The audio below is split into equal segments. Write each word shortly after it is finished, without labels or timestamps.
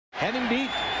Had him beat.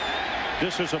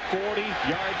 This is a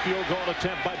 40-yard field goal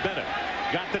attempt by Bennett.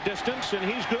 Got the distance, and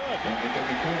he's good.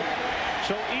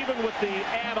 So even with the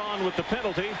add-on with the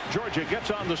penalty, Georgia gets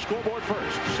on the scoreboard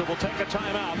first. So we'll take a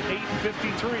timeout.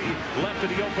 8:53 left in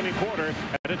the opening quarter,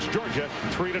 and it's Georgia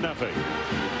 3-0.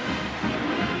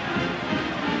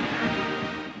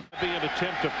 Be an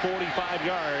attempt of 45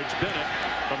 yards. Bennett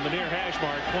from the near hash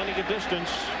mark, plenty of distance.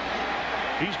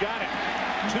 He's got it.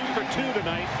 2 for 2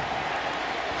 tonight.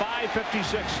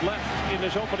 5:56 left in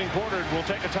this opening quarter. We'll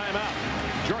take a timeout.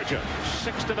 Georgia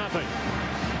 6-0.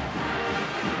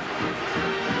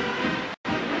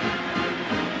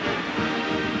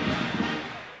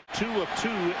 Two of 2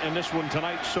 in this one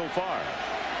tonight so far.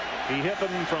 He hit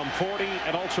them from 40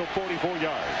 and also 44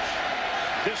 yards.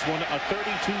 This one a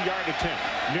 32-yard attempt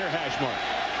near hash mark.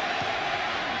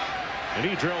 And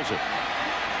he drills it.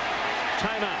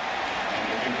 Timeout.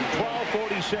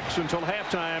 12:46 until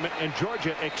halftime, and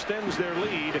Georgia extends their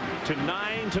lead to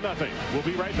 9-0. We'll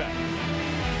be right back.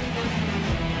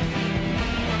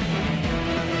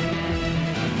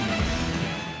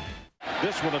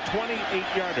 This one a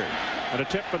 28-yarder. An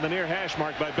attempt from the near hash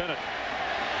mark by Bennett.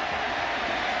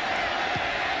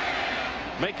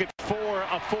 Make it 4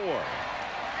 of 4.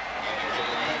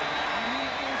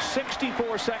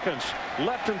 64 seconds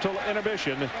left until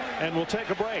intermission, and we'll take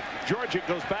a break. Georgia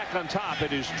goes back on top.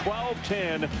 It is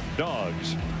 12-10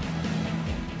 Dogs.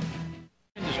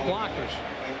 Blockers.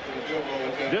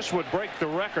 This would break the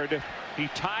record. He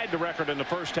tied the record in the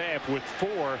first half with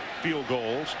 4 field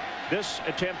goals. This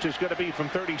attempt is going to be from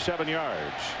 37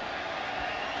 yards.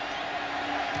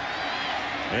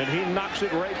 And he knocks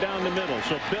it right down the middle.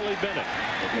 So Billy Bennett.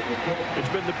 It's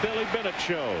been the Billy Bennett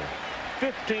show.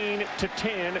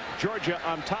 15-10. Georgia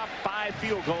on top. 5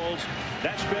 field goals.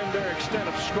 That's been their extent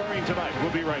of scoring tonight.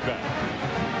 We'll be right back.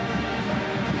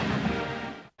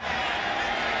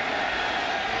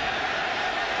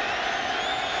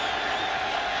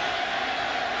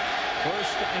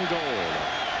 First and goal.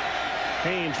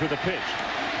 Haynes with a pitch.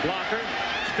 Blocker.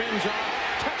 Spins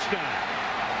off. Touchdown.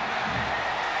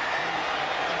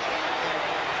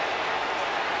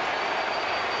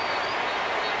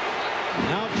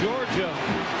 Now Georgia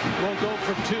will go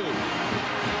for 2.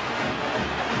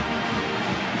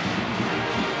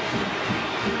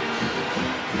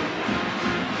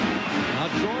 Now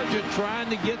Georgia trying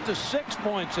to get to 6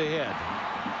 points ahead.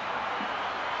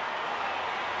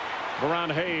 Baron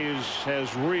Hayes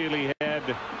has really had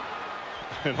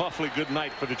an awfully good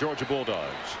night for the Georgia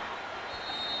Bulldogs.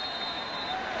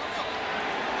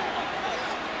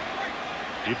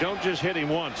 You don't just hit him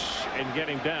once and get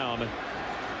him down.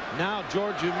 Now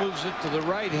Georgia moves it to the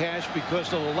right hash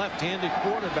because of the left-handed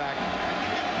quarterback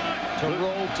to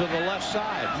roll to the left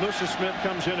side. Musa Smith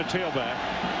comes in at tailback.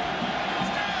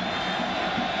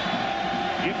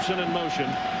 Gibson in motion.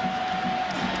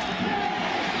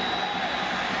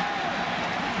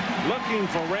 Looking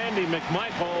for Randy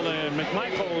McMichael, and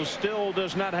McMichael still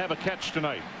does not have a catch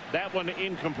tonight. That one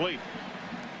incomplete.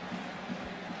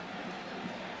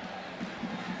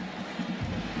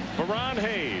 Baron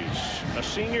Hayes, a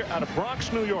senior out of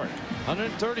Bronx, New York.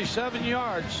 137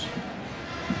 yards.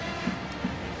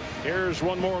 Here's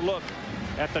one more look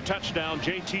at the touchdown.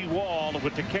 J.T. Wall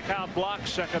with the kick-out block.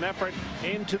 Second effort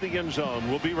into the end zone.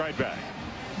 We'll be right back.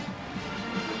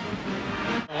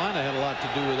 Carolina had a lot to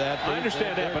do with that. I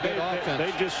understand that, but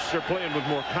they just are playing with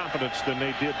more confidence than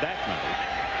they did that night.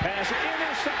 Pass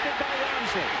intercepted by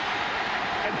Ramsley.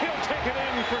 And he'll take it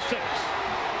in for 6.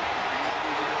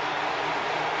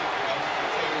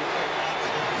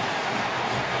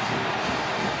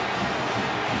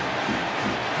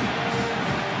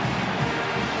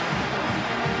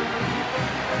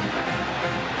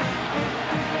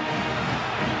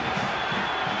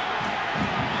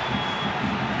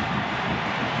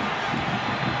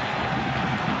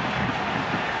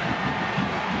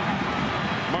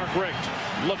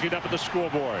 Looking up at the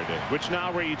scoreboard, which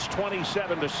now reads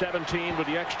 27-17 with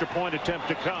the extra point attempt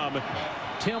to come.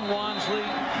 Tim Wansley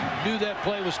knew that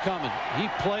play was coming. He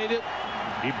played it.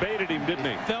 He baited him, didn't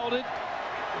he? Felt it,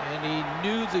 and he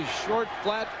knew the short,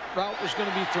 flat route was going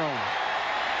to be thrown.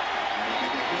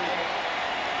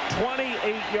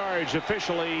 28 yards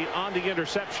officially on the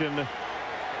interception.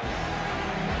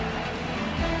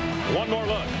 One more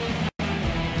look.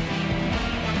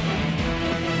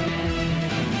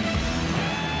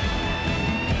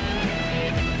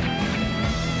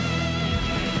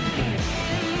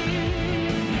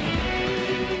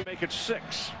 It's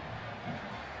 6.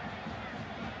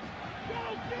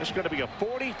 It's going to be a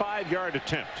 45-yard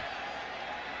attempt.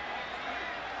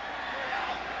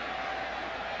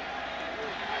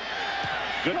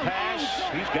 Good pass.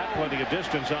 He's got plenty of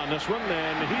distance on this one,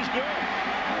 and he's good.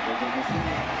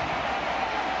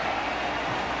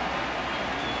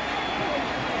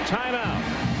 Timeout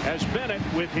as Bennett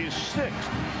with his 6th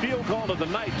field goal of the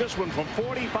night. This one from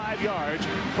 45 yards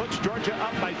puts Georgia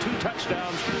up by 2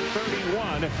 touchdowns,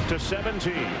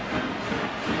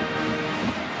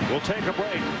 31-17. We'll take a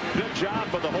break. Good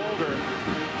job by the holder,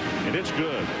 and it's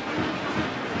good.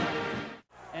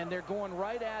 And they're going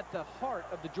right at the heart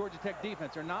of the Georgia Tech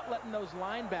defense. They're not letting those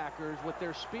linebackers with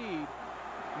their speed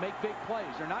make big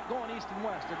plays. They're not going east and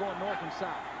west. They're going north and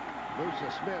south.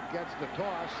 Musa Smith gets the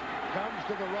toss, comes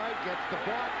to the right, gets the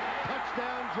block,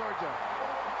 touchdown Georgia.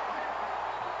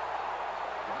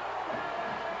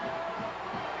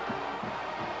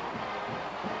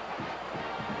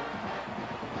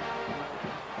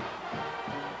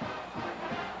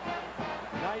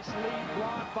 Nice lead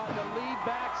block by the lead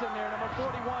backs in there. Number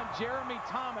 41, Jeremy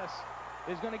Thomas,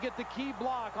 is going to get the key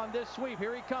block on this sweep.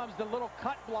 Here he comes, the little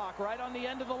cut block right on the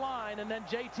end of the line, and then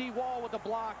J.T. Wall with the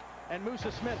block, and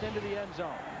Musa Smith into the end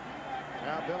zone.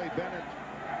 Now Billy Bennett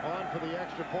on for the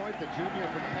extra point. The junior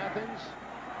from Athens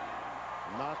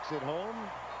knocks it home.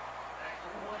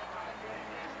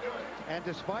 And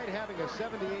despite having a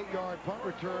 78-yard punt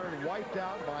return wiped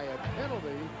out by a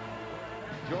penalty,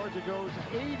 Georgia goes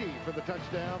 80 for the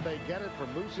touchdown. They get it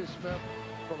from Musa Smith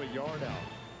from a yard out.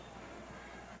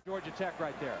 Georgia Tech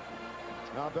right there.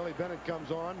 Now Billy Bennett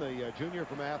comes on, the junior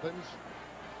from Athens.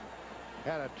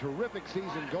 Had a terrific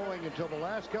season going until the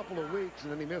last couple of weeks,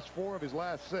 and then he missed 4 of his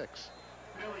last 6.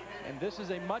 And this is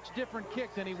a much different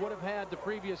kick than he would have had the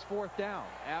previous 4th down,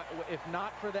 if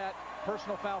not for that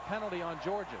personal foul penalty on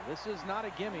Georgia. This is not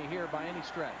a gimme here by any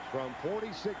stretch. From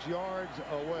 46 yards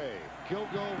away,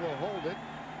 Kilgo will hold it.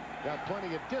 Got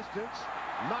plenty of distance.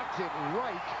 Knocks it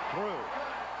right through.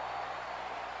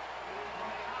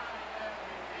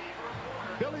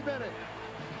 Billy Bennett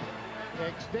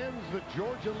extends the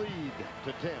Georgia lead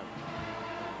to 10.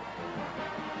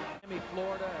 Miami,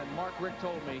 Florida, and Mark Richt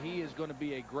told me he is going to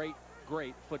be a great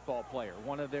football player.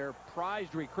 One of their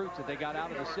prized recruits that they got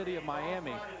out of the city of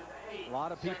Miami. A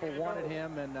lot of people wanted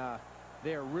him, and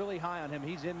they're really high on him.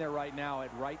 He's in there right now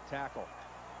at right tackle.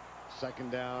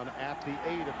 Second down at the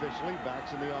 8 officially.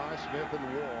 Backs in the eye, Smith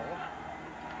and Wall.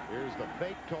 Here's the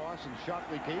fake toss, and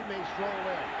Shockley, he may stroll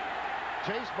in.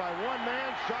 Chased by one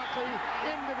man, Shockley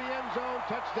into the end zone.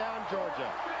 Touchdown,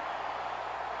 Georgia.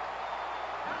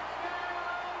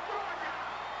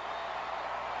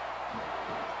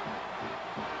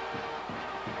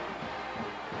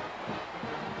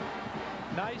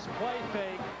 Nice play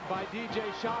fake by DJ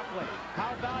Shockley.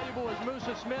 How valuable is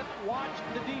Musa Smith? Watch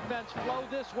the defense flow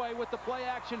this way with the play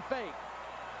action fake.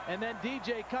 And then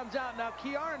DJ comes out. Now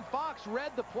Kearon Fox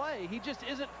read the play. He just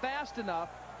isn't fast enough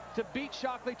to beat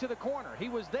Shockley to the corner. He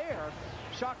was there.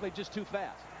 Shockley just too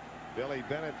fast. Billy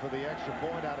Bennett for the extra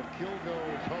point out of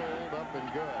Kilgo's hold, up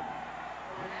and good.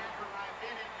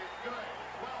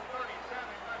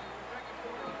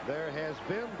 There has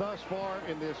been thus far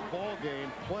in this ball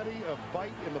game plenty of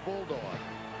bite in the Bulldog.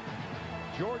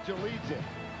 Georgia leads it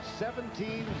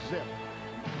 17-zip.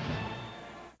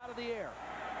 Out of the air.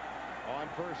 On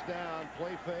first down,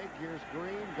 play fake. Here's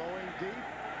Green going deep.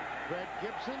 Greg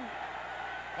Gibson.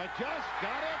 And just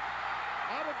got it.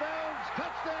 Out of bounds.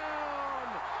 Touchdown.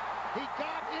 He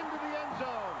got into the end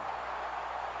zone.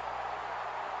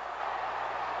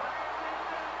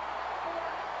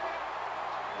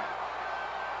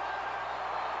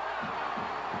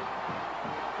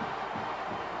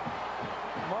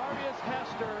 Marius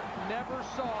Hester never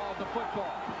saw the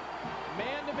football.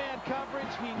 Man-to-man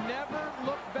coverage, he never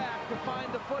looked back to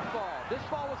find the football. This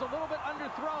ball was a little bit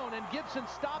underthrown, and Gibson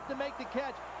stopped to make the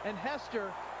catch, and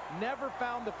Hester never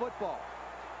found the football.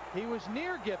 He was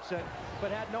near Gibson,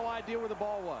 but had no idea where the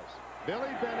ball was.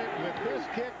 Billy Bennett, with this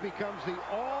kick, becomes the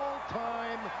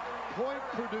all-time point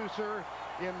producer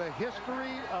in the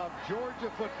history of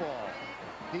Georgia football.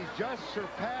 He's just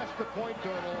surpassed the point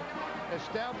total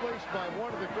established by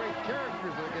one of the great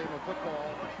characters in the game of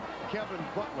football, Kevin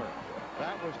Butler.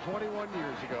 That was 21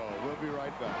 years ago. We'll be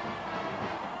right back.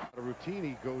 A routine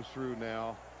he goes through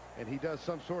now, and he does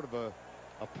some sort of a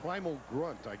primal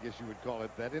grunt, I guess you would call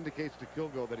it. That indicates to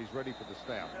Kilgo that he's ready for the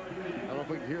snap. I don't know if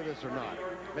we can hear this or not.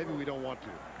 Maybe we don't want to.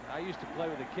 I used to play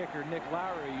with a kicker, Nick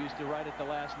Lowry, used to right at the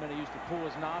last minute, used to pull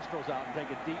his nostrils out and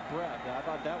take a deep breath. I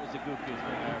thought that was the goofiest thing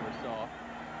I ever saw.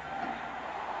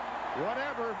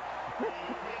 Whatever.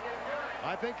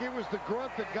 I think it was the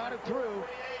grunt that got it through.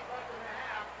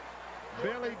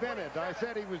 Billy Bennett, I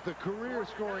said he was the career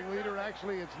scoring leader.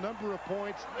 Actually, it's number of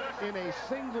points in a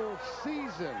single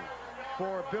season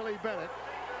for Billy Bennett.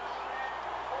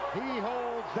 He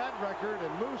holds that record,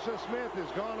 and Musa Smith has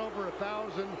gone over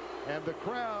 1,000, and the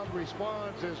crowd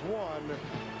responds as one.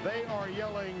 They are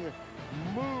yelling,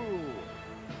 "Moo,"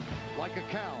 like a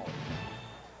cow.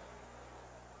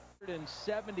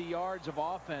 170 yards of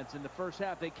offense in the first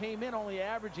half. They came in only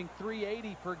averaging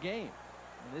 380 per game.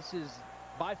 And this is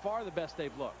by far the best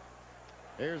they've looked.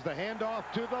 Here's the handoff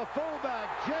to the fullback,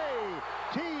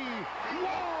 J.T.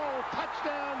 Wall.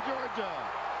 Touchdown, Georgia.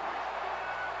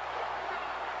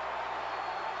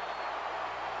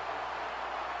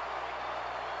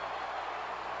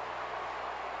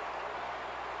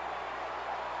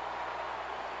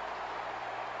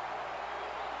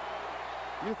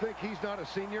 You think he's not a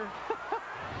senior?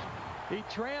 He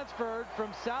transferred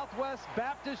from Southwest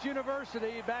Baptist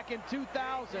University back in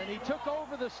 2000. He took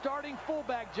over the starting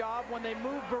fullback job when they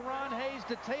moved Baron Hayes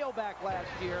to tailback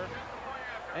last year,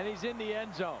 and he's in the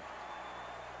end zone.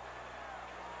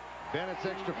 Bennett's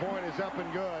extra point is up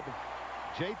and good.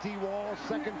 J.T. Wall's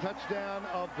second touchdown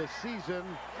of the season.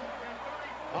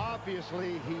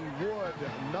 Obviously, he would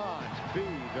not be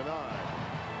denied.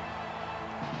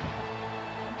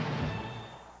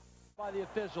 By the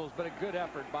officials, but a good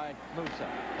effort by Musa.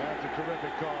 That's a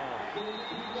terrific call.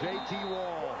 J.T.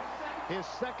 Wall, his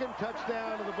second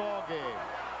touchdown of the ball game.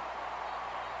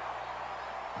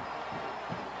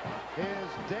 His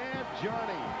dad,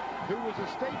 Johnny, who was a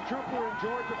state trooper in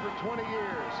Georgia for 20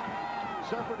 years,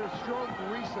 suffered a stroke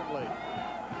recently.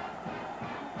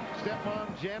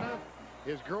 Stepmom Jana,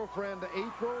 his girlfriend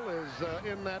April, is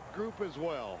in that group as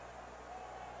well.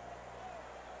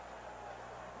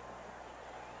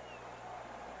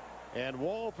 And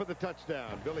Wall for the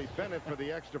touchdown. Billy Bennett for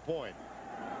the extra point.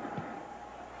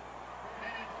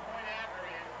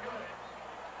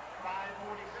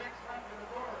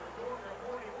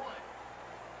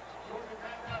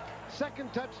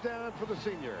 Second touchdown for the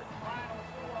senior.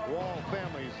 Wall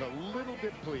family's a little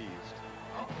bit pleased.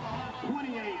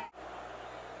 28.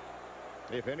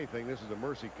 If anything, this is a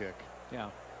mercy kick. Yeah.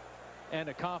 And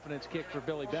a confidence kick for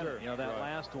Billy Bennett. Sure, you know, that right.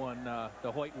 last one,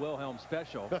 the Hoyt Wilhelm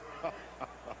special.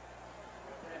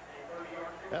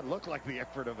 That looked like the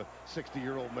effort of a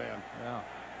 60-year-old man. Yeah.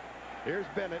 Here's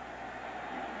Bennett.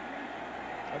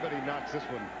 I bet he knocks this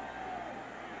one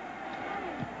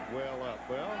well up.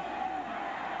 Well,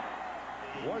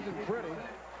 wasn't pretty.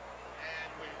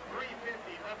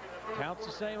 Counts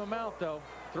the same amount, though.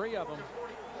 3 of them.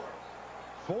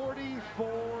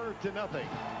 44-0.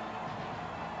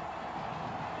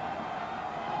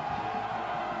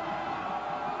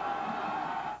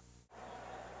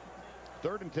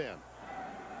 Third and 10.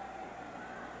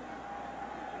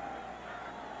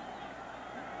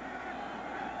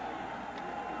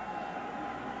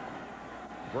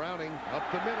 Browning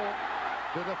up the middle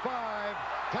to the 5.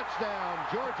 Touchdown,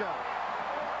 Georgia.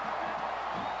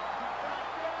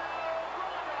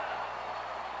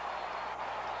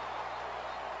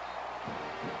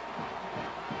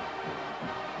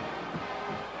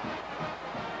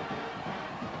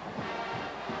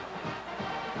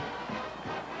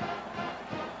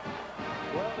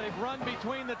 Well, they've run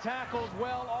between the tackles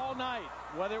well all night,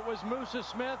 whether it was Musa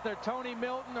Smith or Tony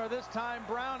Milton or this time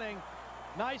Browning.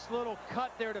 Nice little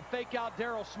cut there to fake out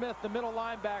Darrell Smith, the middle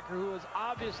linebacker, who is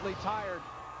obviously tired.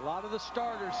 A lot of the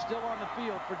starters still on the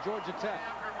field for Georgia Tech.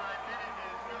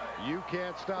 You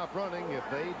can't stop running if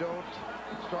they don't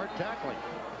start tackling.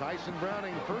 Tyson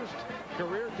Browning, first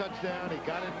career touchdown. He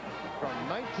got it from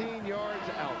 19 yards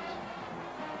out.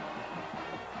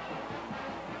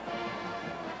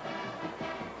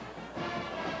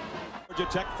 Georgia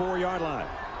Tech 4-yard line.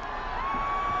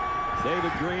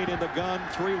 David Green in the gun,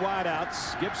 3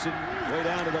 wideouts. Gibson way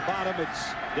down to the bottom.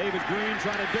 It's David Green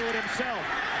trying to do it himself.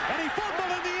 And he fumbled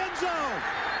in the end zone.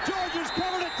 Georgia's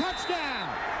covered a touchdown.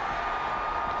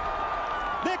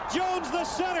 Nick Jones, the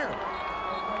center,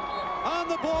 on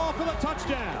the ball for the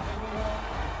touchdown.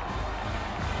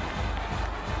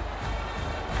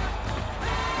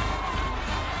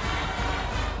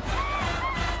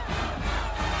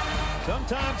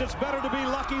 Sometimes it's better to be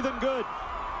lucky than good.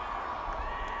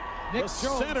 Nick The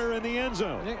Jones, center in the end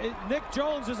zone. Nick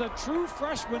Jones is a true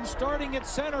freshman starting at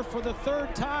center for the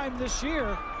 3rd time this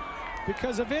year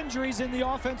because of injuries in the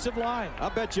offensive line. I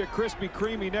bet you Krispy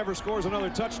Kreme never scores another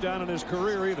touchdown in his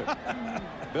career either.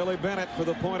 Billy Bennett for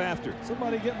the point after.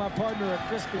 Somebody get my partner a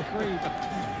Krispy Kreme.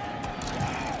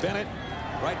 Bennett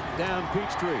right down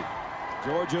Peachtree.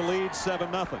 Georgia leads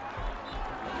 7-0.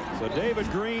 So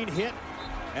David Green hit,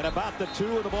 and about the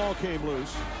 2 and the ball came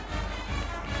loose.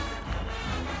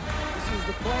 This is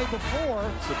the play before.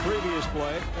 It's the previous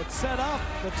play. That set up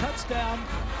the touchdown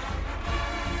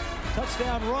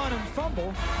run and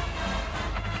fumble.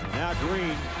 And now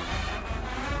Green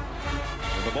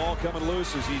And the ball coming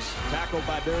loose as he's tackled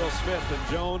by Daryl Smith,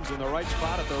 and Jones in the right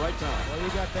spot at the right time. Well, you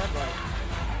got that right.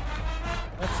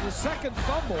 That's the second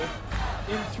fumble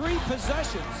in 3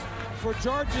 possessions for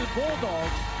Georgia's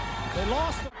Bulldogs. They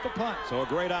lost the punt. So a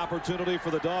great opportunity for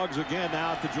the Dogs again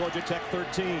now at the Georgia Tech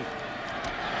 13.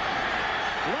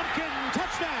 Lumpkin,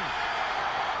 touchdown.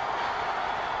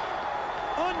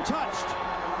 Untouched.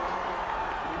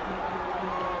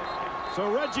 So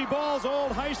Reggie Ball's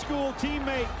old high school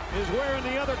teammate is wearing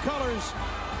the other colors,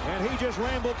 and he just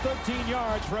rambled 13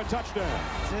 yards for a touchdown.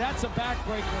 See, that's a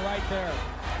backbreaker right there.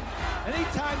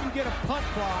 Anytime you get a punt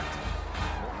blocked,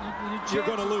 you're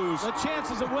going to lose. The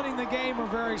chances of winning the game are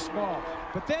very small.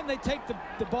 But then they take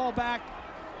the ball back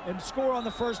and score on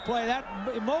the first play. That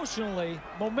emotionally,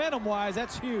 momentum-wise,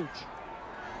 that's huge.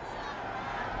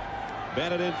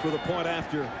 Bennett in for the point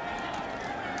after.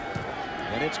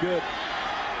 And it's good.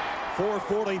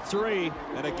 4:43,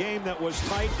 and a game that was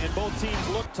tight and both teams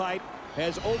looked tight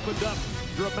has opened up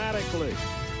dramatically,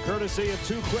 courtesy of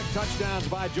 2 quick touchdowns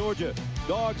by Georgia.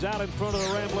 Dogs out in front of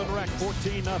the Ramblin' Wreck,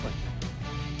 14-0.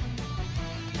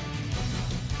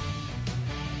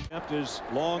 As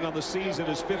long on the season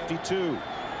as 52.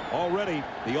 Already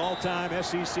the all-time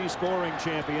SEC scoring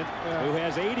champion, who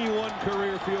has 81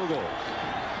 career field goals.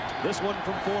 This one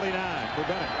from 49 for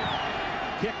Bennett.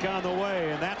 Kick on the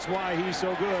way, and that's why he's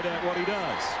so good at what he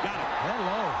does. Got it.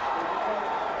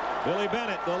 Hello. Billy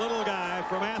Bennett, the little guy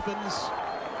from Athens.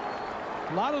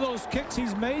 A lot of those kicks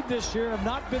he's made this year have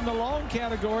not been the long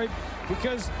category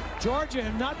because Georgia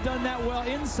have not done that well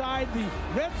inside the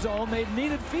red zone. They've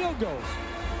needed field goals.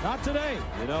 Not today.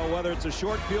 You know, whether it's a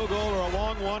short field goal or a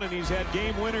long one, and he's had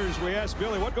game winners, we asked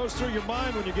Billy, what goes through your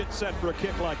mind when you get set for a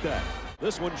kick like that?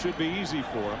 This one should be easy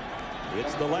for him.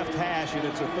 It's the left hash, and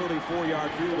it's a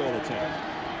 34-yard field goal attempt.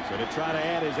 So to try to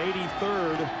add his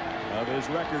 83rd of his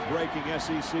record-breaking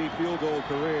SEC field goal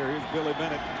career, here's Billy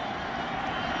Bennett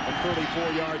from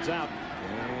 34 yards out.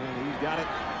 And he's got it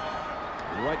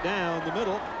right down the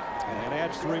middle, and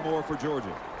adds 3 more for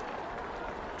Georgia.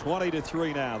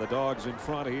 20-3 now. The Dogs in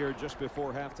front here just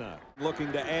before halftime.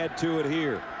 Looking to add to it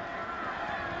here.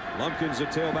 Lumpkin's a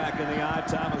tailback in the eye.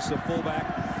 Thomas a fullback.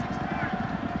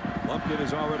 Lumpkin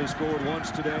has already scored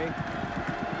once today.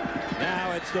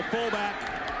 Now it's the fullback.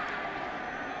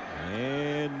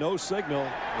 And no signal.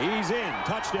 He's in.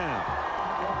 Touchdown.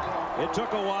 It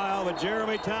took a while, but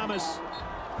Jeremy Thomas,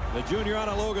 the junior out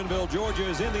of Loganville, Georgia,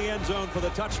 is in the end zone for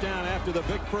the touchdown after the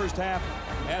big first half.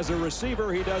 As a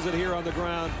receiver, he does it here on the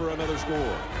ground for another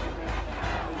score.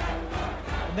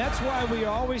 And that's why we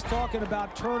are always talking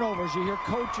about turnovers. You hear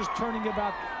coaches talking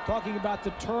about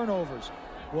the turnovers.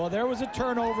 Well, there was a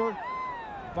turnover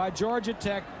by Georgia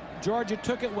Tech. Georgia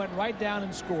took it, went right down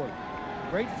and scored.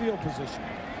 Great field position.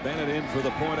 Bennett in for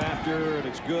the point after, and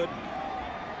it's good.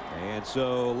 And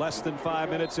so less than 5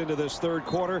 minutes into this third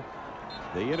quarter,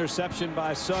 the interception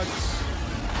by Suggs.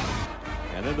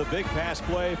 And then the big pass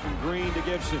play from Green to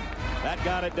Gibson. That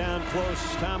got it down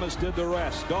close. Thomas did the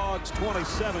rest. Dogs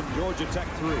 27, Georgia Tech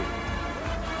 3.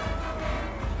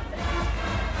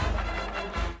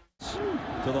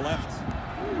 To the left.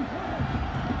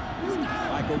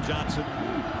 Michael Johnson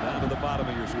down to the bottom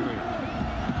of your screen.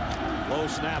 Low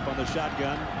snap on the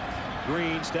shotgun.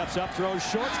 Green steps up, throws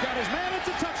short, got his man. It's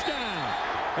a touchdown.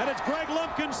 And it's Greg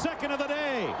Lumpkin's second of the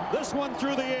day. This one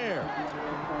through the air.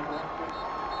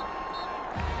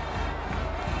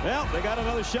 Well, they got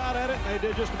another shot at it, and they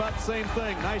did just about the same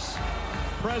thing. Nice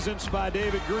presence by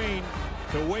David Green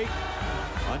to wait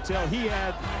until he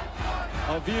had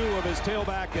a view of his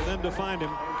tailback and then to find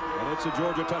him. And it's a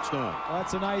Georgia touchdown.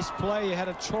 That's a nice play. You had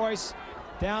a choice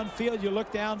downfield. You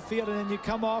look downfield, and then you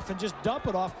come off and just dump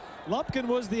it off. Lumpkin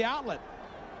was the outlet.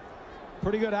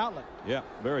 Pretty good outlet. Yeah,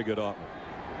 very good outlet.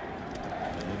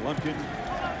 And Lumpkin,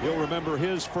 he'll remember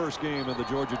his first game in the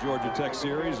Georgia Tech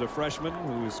series, a freshman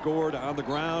who scored on the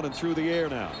ground and through the air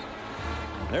now.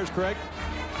 There's Craig.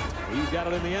 He's got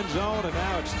it in the end zone, and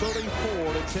now it's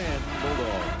 34-10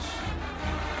 Bulldogs.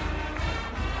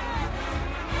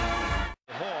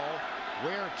 Hall,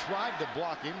 Ware tried to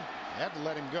block him, had to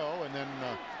let him go, and then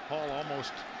Hall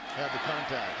almost had the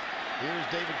contact. Here's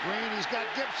David Green. He's got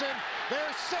Gibson.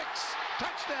 There's 6.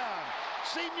 Touchdown.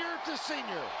 Senior to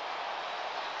senior.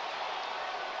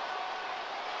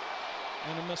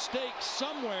 And a mistake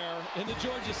somewhere in the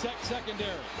Georgia Tech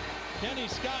secondary. Kenny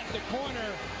Scott, the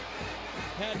corner,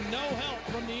 had no help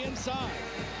from the inside.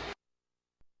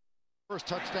 First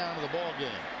touchdown of the ball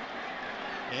game.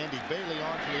 Andy Bailey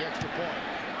on for the extra point.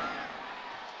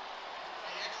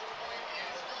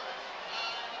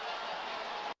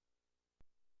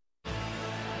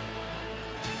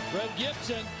 Greg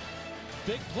Gibson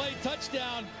Big play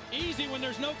touchdown. Easy when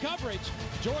there's no coverage.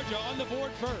 Georgia on the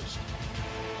board first.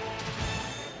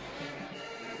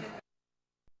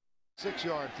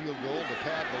 6-yard field goal to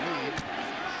pad the lead.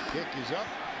 Kick is up.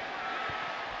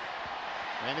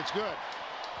 And it's good.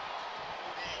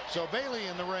 So Bailey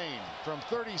in the rain from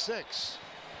 36.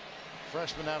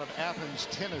 Freshman out of Athens,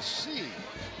 Tennessee.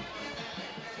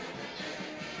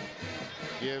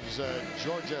 Gives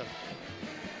Georgia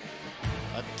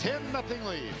a 10-0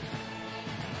 lead.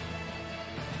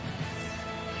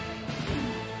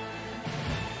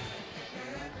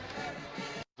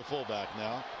 The fullback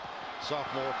now.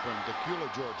 Sophomore from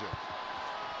Decula, Georgia.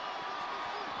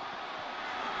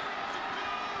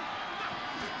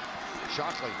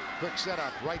 Shockley, quick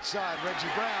setup, right side, Reggie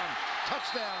Brown,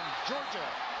 touchdown, Georgia.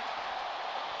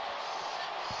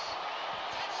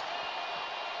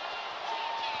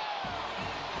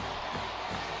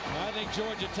 I think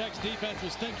Georgia Tech's defense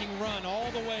was thinking run all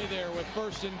the way there with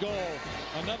 1st and goal.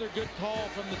 Another good call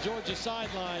from the Georgia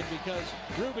sideline because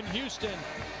Reuben Houston,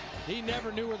 he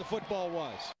never knew where the football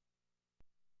was.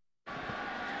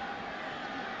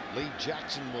 Lee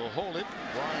Jackson will hold it.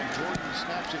 Brian Jordan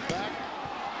snaps it back.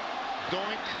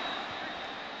 Doink.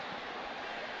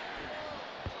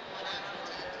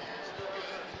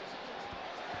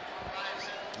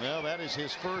 Well, that is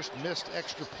his first missed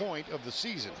extra point of the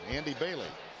season. Andy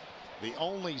Bailey, the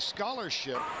only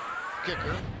scholarship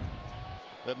kicker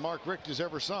that Mark Richt has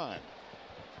ever signed.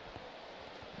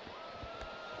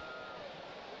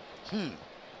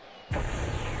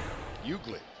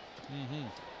 Ugly.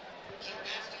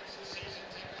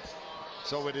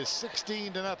 So it is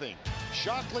 16-0.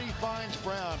 Shockley finds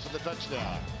Brown for the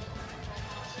touchdown.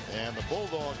 And the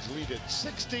Bulldogs lead it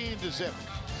 16-0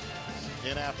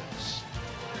 in Athens.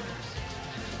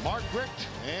 Mark Richt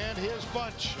and his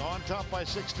bunch on top by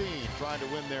 16, trying to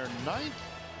win their 9th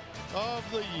of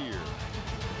the year.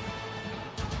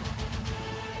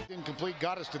 Incomplete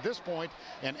got us to this point,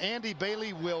 and Andy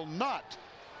Bailey will not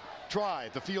try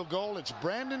the field goal. It's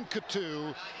Brandon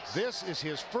Coutu. This is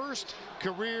his first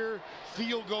career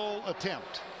field goal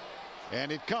attempt,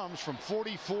 and it comes from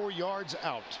 44 yards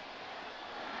out.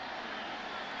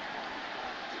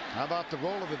 How about the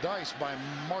roll of the dice by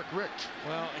Mark Richt?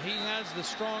 Well, he has the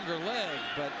stronger leg,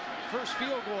 but first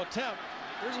field goal attempt,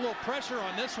 there's a little pressure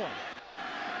on this one.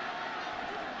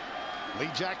 Lee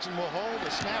Jackson will hold.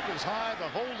 The snap is high. The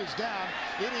hold is down.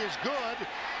 It is good,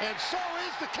 and so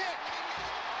is the kick.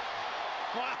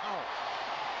 Wow.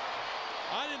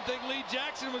 I didn't think Lee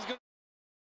Jackson was going to.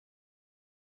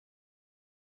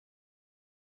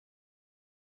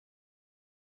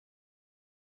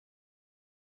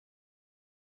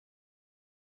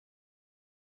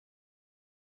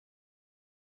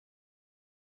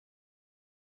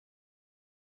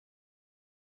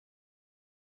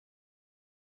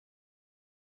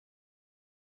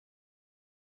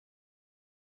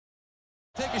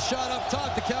 Take a shot up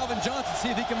top to Calvin Johnson, see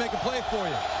if he can make a play for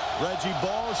you. Reggie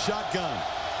Ball, shotgun.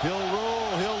 He'll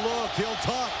roll, he'll look, he'll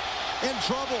tuck. In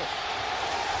trouble.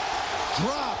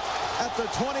 Dropped at the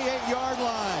 28-yard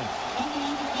line.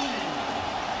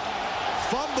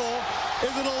 Fumble.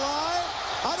 Is it alive?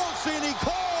 I don't see any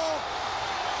call.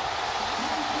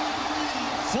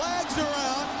 Flags are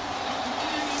out.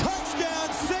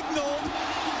 Touchdown signaled.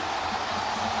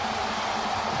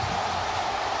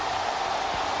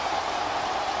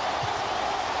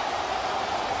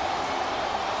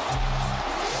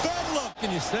 Can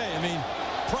you say? I mean,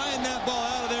 prying that ball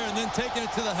out of there and then taking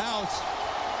it to the house.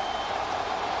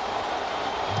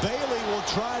 Bailey will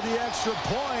try the extra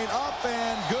point, up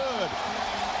and good.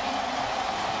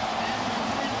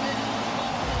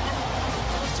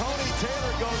 Tony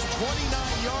Taylor goes 29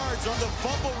 yards on the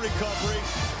fumble recovery.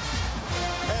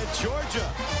 And Georgia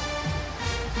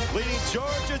leading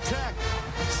Georgia Tech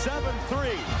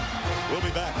 7-3. We'll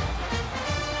be back.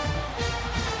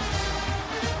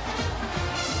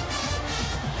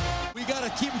 Got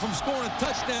to keep him from scoring a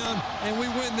touchdown, and we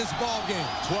win this ball game.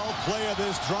 12th play of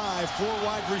this drive, 4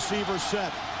 wide receivers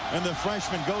set, and the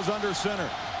freshman goes under center.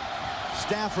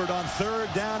 Stafford on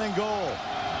 3rd down and goal.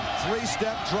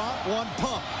 3-step drop, 1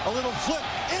 pump, a little flip,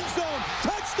 end zone,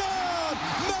 touchdown,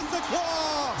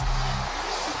 Messaclaw!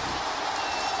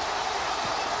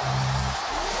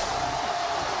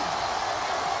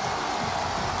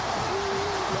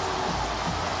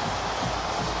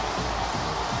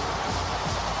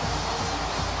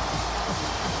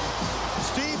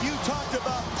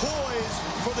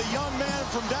 For the young man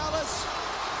from Dallas.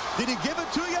 Did he give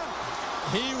it to you?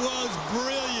 He was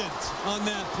brilliant on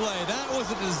that play. That was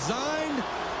a designed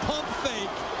pump fake,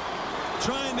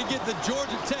 trying to get the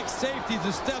Georgia Tech safety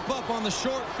to step up on the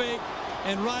short fake.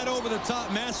 and right over the top.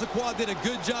 Massaquoi did a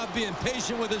good job being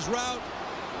patient with his route.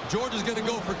 Georgia's going to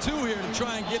go for 2 here to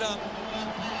try and get up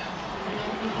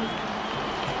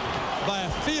by a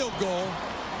field goal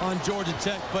on Georgia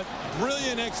Tech, but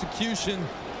brilliant execution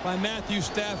by Matthew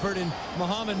Stafford and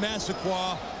Mohamed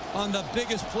Massaquoi on the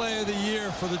biggest play of the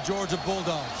year for the Georgia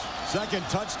Bulldogs. Second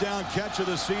touchdown catch of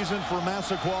the season for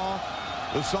Massaquoi,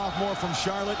 the sophomore from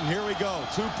Charlotte, and here we go.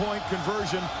 2-point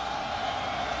conversion.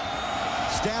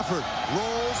 Stafford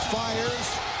rolls,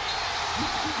 fires.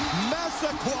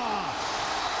 Massaquoi.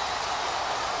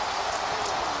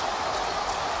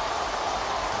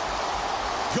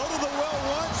 Go to the well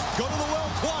once, go to the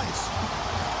well twice.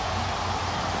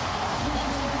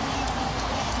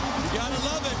 You gotta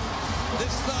love it.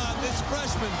 This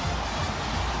freshman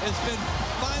has been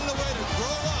finding a way to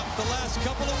grow up the last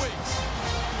couple of weeks.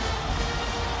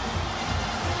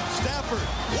 Stafford,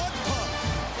 one pump,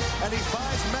 and he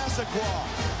finds Massaquoi.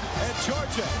 And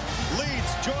Georgia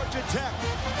leads Georgia Tech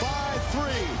by 3.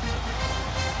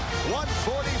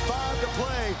 1:45 to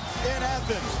play in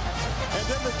Athens. And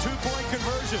then the 2-point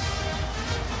conversion.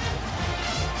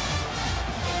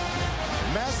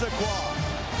 Massaquoi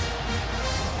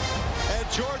and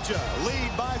Georgia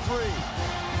lead by 3.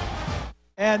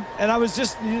 And I was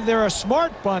just, they're a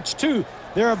smart bunch too.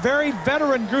 They're a very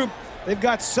veteran group. They've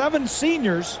got 7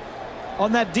 seniors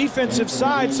on that defensive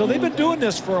side, so they've been doing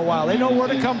this for a while. They know where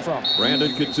to come from.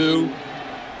 Brandon Coutu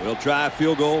will try a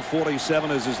field goal.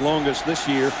 47 is his longest this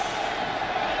year,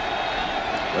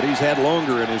 but he's had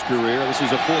longer in his career. This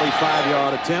is a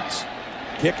 45-yard attempt.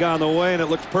 Kick on the way, and it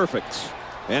looks perfect,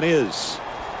 and is.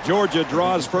 Georgia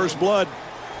draws first blood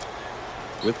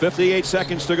with 58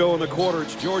 seconds to go in the quarter.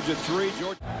 It's Georgia 3.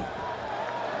 Georgia.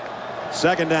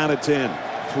 Second down at 10.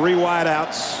 3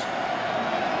 wideouts.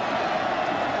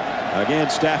 Again,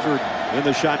 Stafford in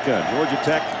the shotgun. Georgia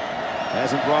Tech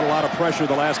hasn't brought a lot of pressure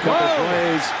the last couple of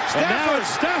plays. And now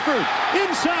it's Stafford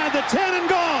inside the 10 and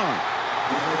gone.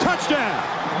 Touchdown.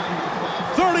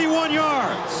 31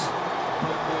 yards.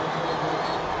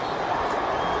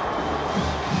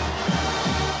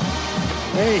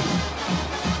 Hey,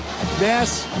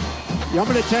 Ness, I'm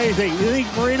going to tell you thing. You think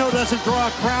Marino doesn't draw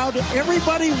a crowd?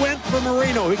 Everybody went for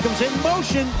Marino. He comes in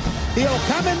motion. He'll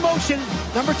come in motion,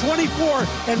 number 24,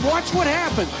 and watch what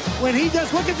happens when he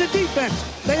does. Look at the defense.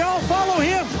 They all follow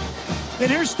him. And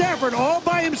here's Stafford all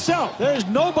by himself. There's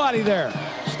nobody there.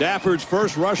 Stafford's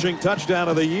first rushing touchdown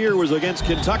of the year was against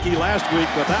Kentucky last week,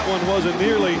 but that one wasn't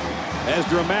nearly as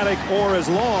dramatic or as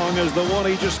long as the one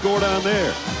he just scored on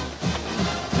there.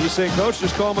 He's saying, Coach,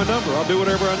 just call my number. I'll do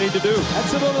whatever I need to do.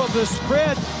 That's a little of the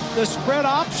spread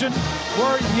option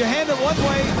where you hand it one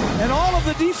way and all of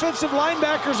the defensive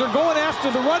linebackers are going after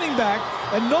the running back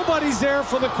and nobody's there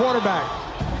for the quarterback.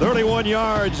 31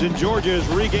 yards and Georgia has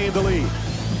regained the lead.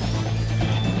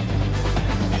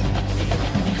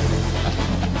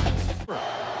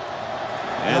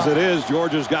 As it is,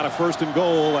 Georgia's got a 1st and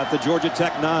goal at the Georgia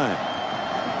Tech 9.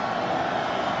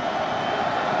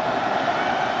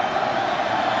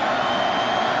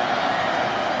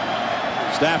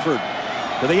 Stafford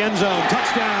to the end zone.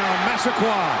 Touchdown,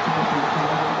 Massaquoi.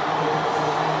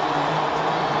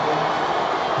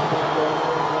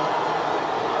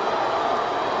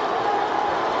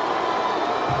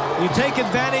 You take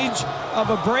advantage of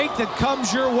a break that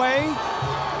comes your way,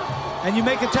 and you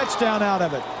make a touchdown out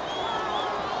of it.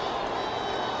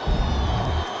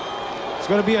 It's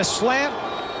going to be a slant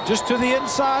just to the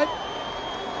inside.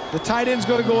 The tight end's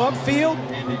going to go upfield.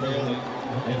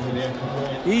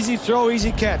 Easy throw,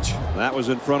 easy catch. That was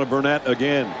in front of Burnett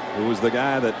again, who was the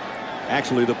guy that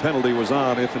actually the penalty was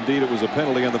on, if indeed it was a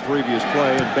penalty on the previous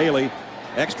play. And Bailey,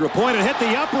 extra point, and hit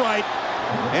the upright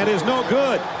and is no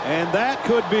good. And that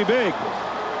could be big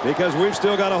because we've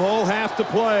still got a whole half to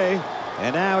play.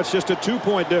 And now it's just a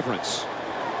 2-point difference.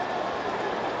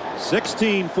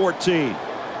 16-14.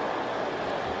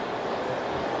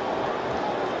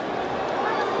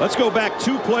 Let's go back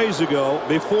 2 plays ago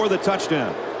before the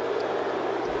touchdown.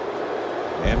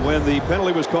 And when the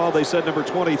penalty was called, they said number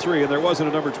 23, and there wasn't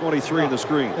a number 23 in the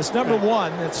screen. It's number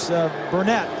 1. It's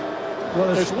Burnett.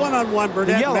 Well, there's one-on-one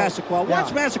Burnett and Massaquoi.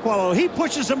 Watch Massaquoi. He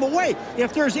pushes him away.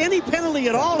 If there's any penalty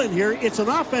at all in here, it's an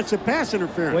offensive pass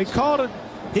interference. Well,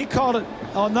 he called it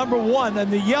on number 1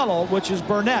 and the yellow, which is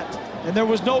Burnett. And there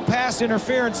was no pass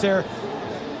interference there.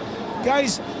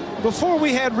 Guys, before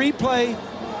we had replay,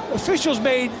 officials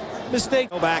made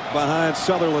mistakes. Back behind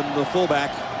Sutherland, the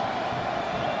fullback,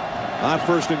 on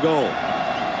 1st and goal.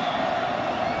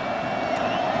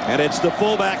 And it's the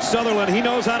fullback, Sutherland. He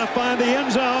knows how to find the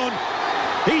end zone.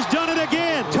 He's done it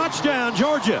again. Touchdown,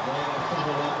 Georgia.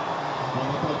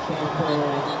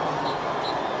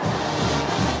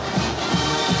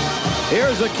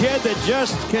 Here's a kid that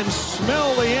just can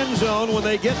smell the end zone when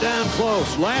they get down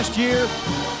close. Last year,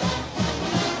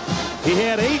 he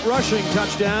had 8 rushing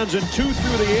touchdowns and 2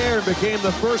 through the air and became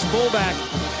the first fullback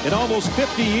in almost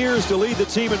 50 years to lead the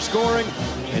team in scoring.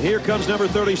 And here comes number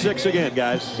 36 again,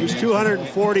 guys. He's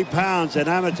 240 pounds, and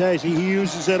I'm going to tell you, he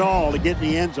uses it all to get in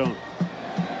the end zone.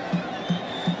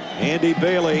 Andy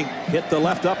Bailey hit the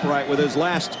left upright with his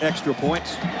last extra point.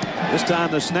 This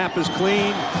time the snap is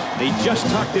clean. He just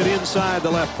tucked it inside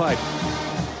the left pipe.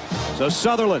 So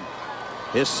Sutherland,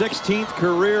 his 16th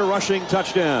career rushing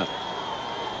touchdown.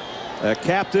 A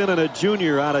captain and a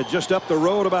junior out of just up the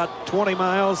road about 20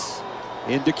 miles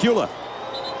in Decula.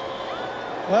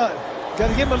 Well, got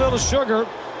to give him a little sugar.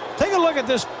 Take a look at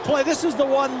this play. This is the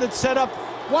one that's set up.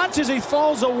 Watch as he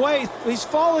falls away. He's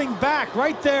falling back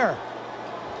right there.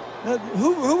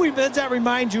 Who does that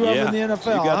remind you of in the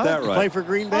NFL? You got that right. Play for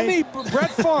Green Bay. I mean, Brett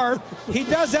Favre, he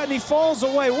does that and he falls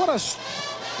away. What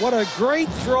a great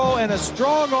throw and a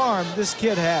strong arm this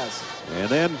kid has. And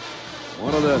then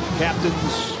one of the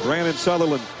captains, Brandon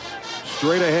Sutherland,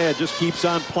 straight ahead, just keeps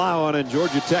on plowing, and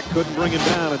Georgia Tech couldn't bring him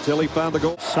down until he found the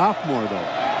goal. Sophomore, though.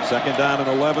 Second down and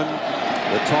 11.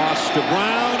 The toss to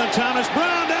Brown, and Thomas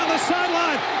Brown down the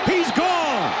sideline. He's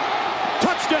gone.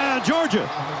 Touchdown, Georgia.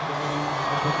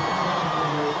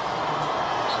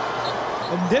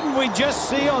 And didn't we just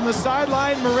see on the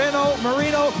sideline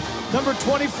Marino, number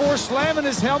 24, slamming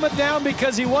his helmet down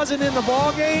because he wasn't in the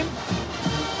ball game?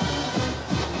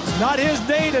 It's not his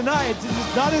day tonight.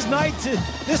 It's not his night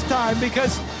this time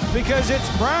because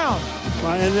it's Brown.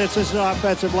 Well, and this is the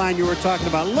offensive line you were talking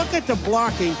about. Look at the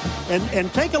blocking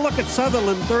and take a look at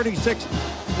Sutherland, 36.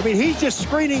 I mean, he's just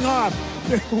screening off.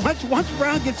 Once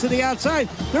Brown gets to the outside,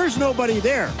 there's nobody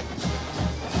there.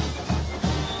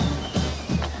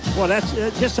 Well, that's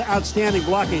just outstanding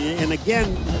blocking. And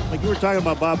again, like you were talking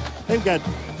about, Bob, they've got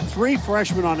 3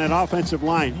 freshmen on that offensive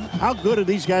line. How good are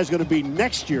these guys going to be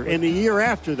next year and the year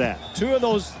after that? 2 of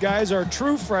those guys are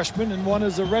true freshmen, and 1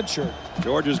 is a redshirt.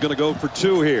 Georgia's going to go for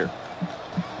 2 here.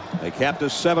 They capped a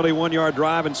 71-yard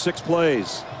drive in 6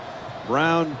 plays.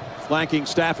 Brown flanking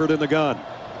Stafford in the gun.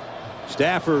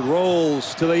 Stafford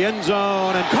rolls to the end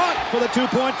zone and caught for the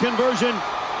 2-point conversion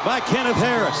by Kenneth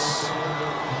Harris.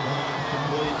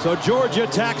 So Georgia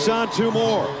tacks on 2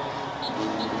 more.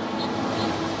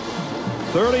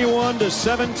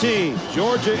 31-17.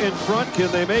 Georgia in front.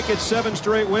 Can they make it 7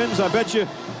 straight wins? I bet you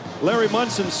Larry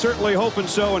Munson's certainly hoping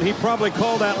so, and he probably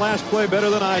called that last play better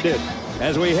than I did.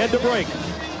 As we head to break,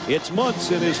 it's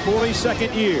Muntz in his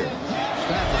 42nd year.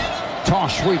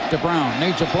 Toss sweep to Brown.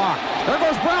 Needs a block. There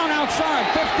goes Brown outside.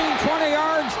 15, 20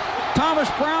 yards.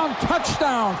 Thomas Brown,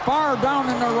 touchdown, far down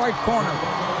in the right corner.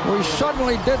 We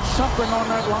suddenly did something on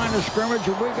that line of scrimmage,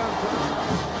 and we got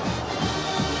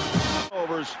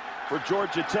overs for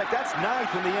Georgia Tech. That's 9th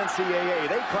in the NCAA.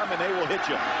 They come and they will hit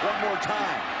you. One more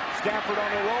time. Stafford on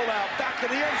the rollout, back to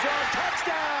the end zone,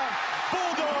 touchdown,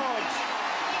 Bulldogs.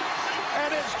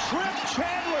 And it's Trip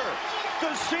Chandler,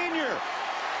 the senior,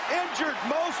 injured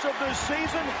most of the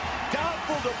season,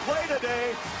 doubtful to play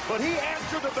today, but he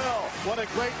answered the bell. What a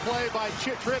great play by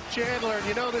Trip Chandler. And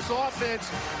you know, this offense,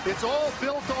 it's all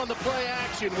built on the play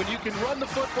action. When you can run the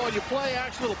football, you play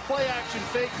action, little play action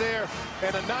fake there,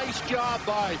 and a nice job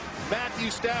by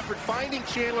Matthew Stafford finding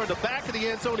Chandler in the back of the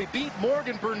end zone. He beat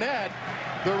Morgan Burnett,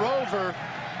 the Rover.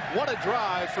 What a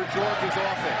drive for Georgia's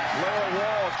offense. Blair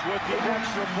Walsh with the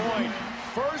extra point.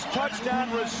 First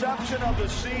touchdown reception of the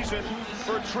season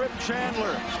for Trip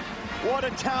Chandler. What a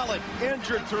talent,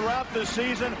 injured throughout the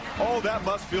season. Oh, that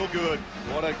must feel good.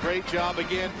 What a great job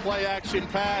again. Play action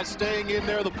pass, staying in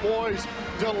there. The boys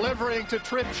delivering to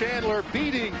Trip Chandler,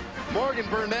 beating Morgan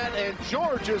Burnett, and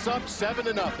Georgia's up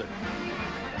 7-0.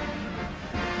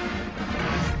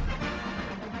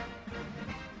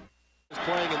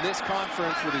 Playing in this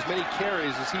conference with as many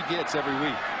carries as he gets every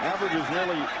week. Averages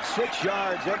nearly 6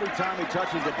 yards every time he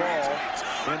touches the ball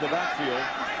in the backfield.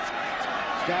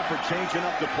 Stafford changing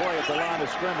up the play at the line of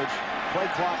scrimmage. Play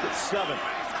clock at 7.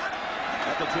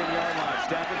 At the 10-yard line.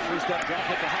 Stafford, 3-step drop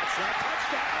with the hot snap.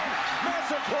 Touchdown!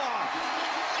 Massacre!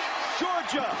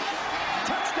 Georgia!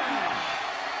 Touchdown!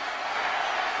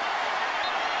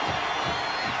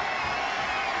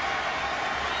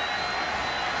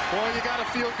 Boy, you got to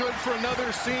feel good for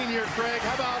another senior, Craig.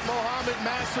 How about Mohamed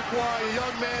Massaquoi, a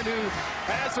young man who,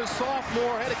 as a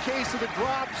sophomore, had a case of the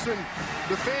drops, and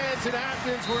the fans in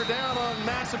Athens were down on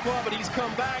Massaquoi, but he's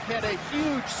come back, had a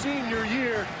huge senior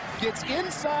year, gets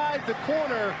inside the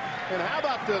corner, and how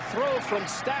about the throw from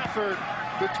Stafford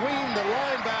between the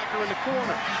linebacker and the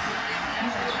corner?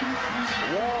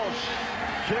 Walsh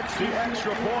kicks the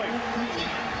extra point.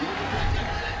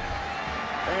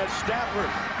 And Stafford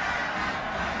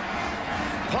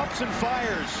pumps and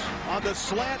fires on the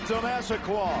slant to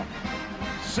Massaquoi.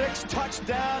 6th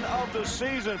touchdown of the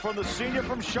season from the senior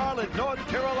from Charlotte, North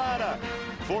Carolina.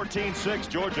 14-6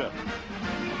 Georgia.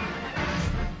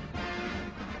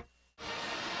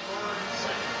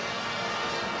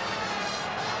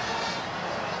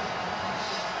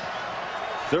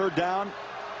 Third down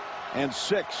and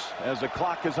 6 as the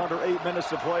clock is under 8 minutes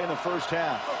to play in the first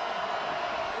half.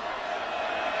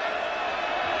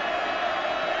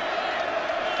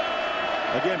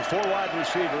 Again, 4 wide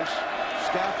receivers.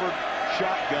 Stafford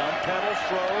shotgun, pedals,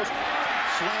 throws,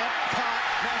 slant, caught,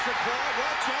 Massaquoi,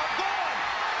 watch out, gone!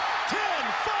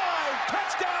 10-5,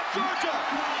 touchdown Georgia!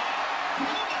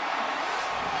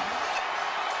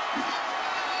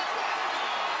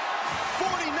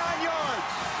 49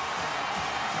 yards.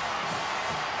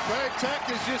 Greg, Tech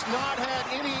has just not had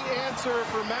any answer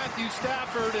for Matthew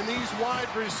Stafford and these wide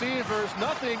receivers.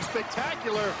 Nothing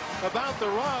spectacular about the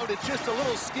route. It's just a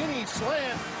little skinny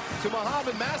slant to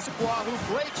Muhammad Massaquoi,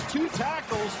 who breaks 2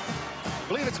 tackles. I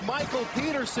believe it's Michael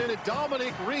Peterson and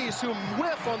Dominic Reese who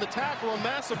whiff on the tackle on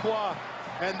Massaquoi.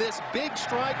 And this big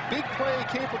strike, big play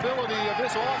capability of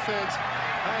this offense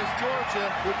has Georgia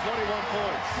with 21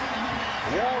 points.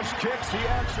 Walsh kicks the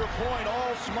extra point.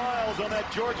 All smiles on that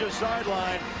Georgia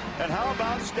sideline. And how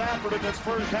about Stafford in this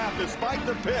first half? Despite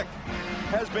the pick,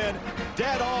 has been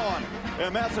dead on.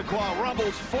 And Massaquoi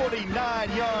rumbles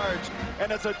 49 yards.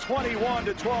 And it's a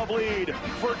 21-12 lead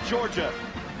for Georgia.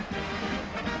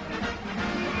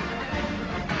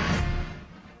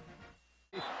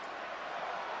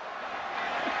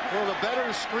 One of the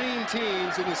better screen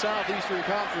teams in the Southeastern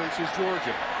Conference is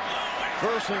Georgia.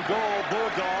 First and goal,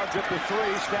 Bulldogs at the 3.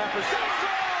 Stafford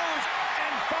throws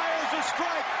and fires a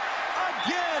strike.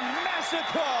 Again,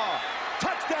 Massaquoi.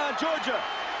 Touchdown, Georgia.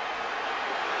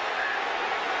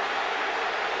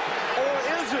 Or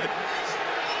is it?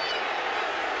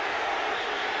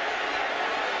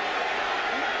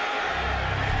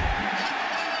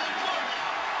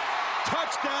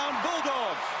 Touchdown,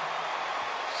 Bulldogs.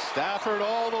 Stafford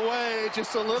all the way,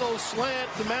 just a little slant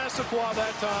to Massaquoi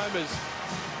that time as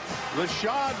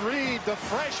Rashad Reed, the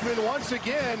freshman, once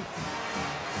again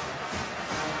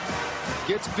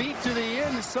gets beat to the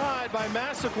inside by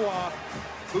Massaquoi,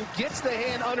 who gets the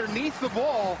hand underneath the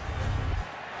ball.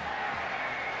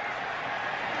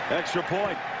 Extra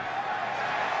point.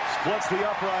 Splits the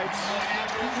uprights.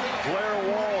 Blair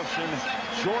Walsh, and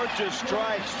Georgia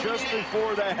strikes just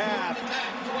before the half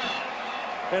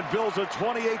and builds a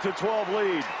 28-12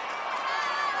 lead.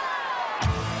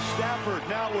 Stafford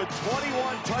now with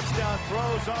 21 touchdown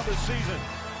throws on the season.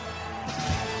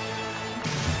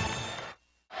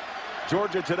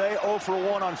 Georgia today 0 for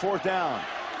 1 on 4th down.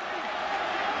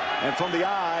 And from the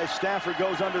eye, Stafford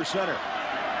goes under center.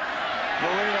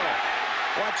 Marino,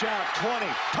 watch out, 20,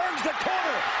 turns the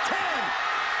corner, 10,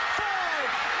 5,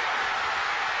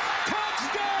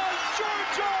 touchdown,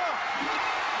 Georgia!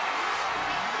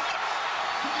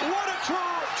 What a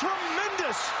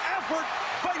tremendous effort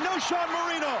by Noshawn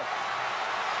Marino.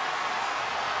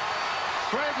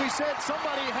 Greg, we said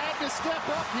somebody had to step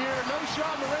up here.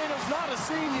 Noshawn Marino's not a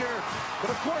senior, but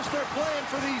of course they're playing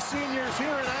for these seniors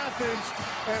here in Athens.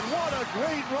 And what a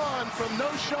great run from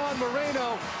Noshawn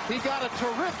Marino. He got a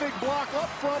terrific block up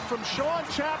front from Sean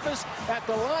Chappis at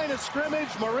the line of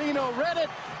scrimmage. Marino read it,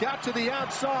 got to the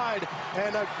outside,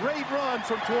 and a great run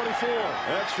from 24.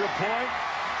 Extra point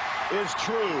is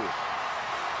true.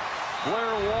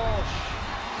 Blair Walsh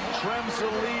trims the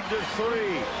lead to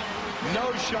 3.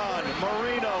 Noshawn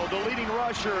Marino, the leading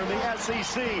rusher in the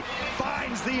SEC,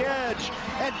 finds the edge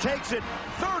and takes it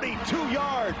 32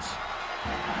 yards.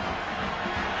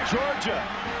 Georgia,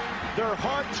 their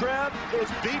heart trap is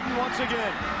beaten once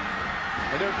again.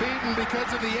 And they're beaten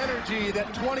because of the energy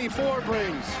that 24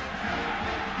 brings.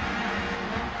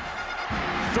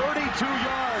 32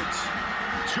 yards.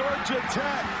 Georgia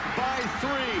Tech by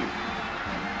 3.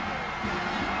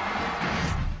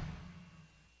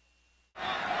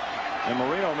 And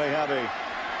Marino may have a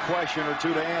question or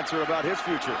two to answer about his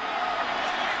future.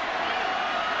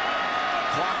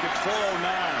 Clock at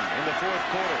 4:09 in the 4th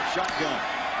quarter. Shotgun.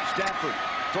 Stafford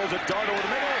throws a dart over the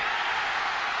middle.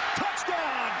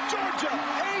 Touchdown, Georgia.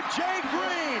 A.J.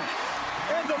 Green.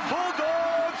 And the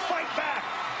Bulldogs fight back.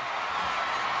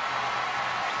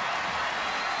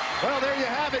 Well, there you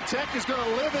have it. Tech is going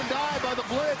to live and die by the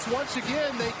blitz. Once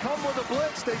again, they come with a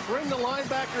blitz. They bring the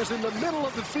linebackers in the middle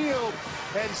of the field.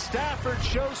 And Stafford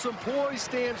shows some poise,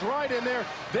 stands right in there.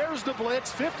 There's the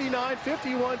blitz,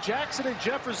 59-51, Jackson and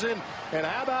Jefferson. And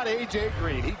how about A.J.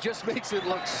 Green? He just makes it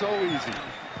look so easy.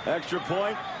 Extra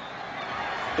point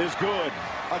is good.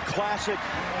 A classic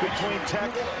between Tech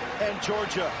and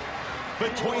Georgia.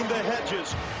 Between the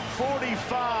hedges,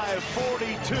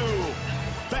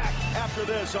 45-42. Back after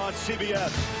this on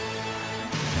CBS.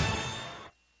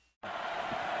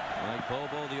 Mike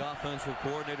Bobo, the offensive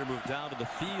coordinator, moved down to the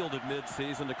field at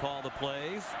midseason to call the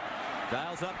plays.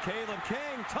 Dials up Caleb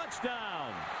King,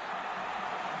 touchdown.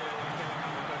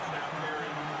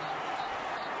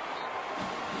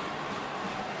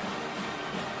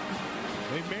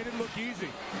 They made it look easy.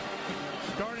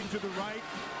 Starting to the right,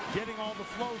 getting all the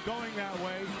flow going that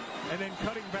way, and then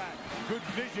cutting back. Good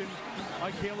vision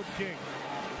by Caleb King.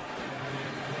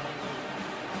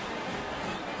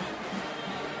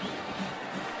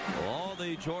 All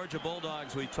the Georgia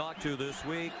Bulldogs we talked to this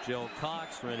week, Joe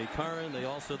Cox, Rennie Curran, they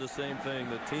all said the same thing.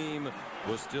 The team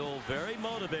was still very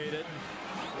motivated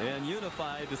and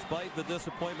unified despite the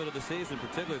disappointment of the season,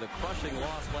 particularly the crushing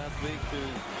loss last week to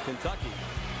Kentucky.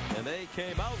 And they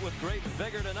came out with great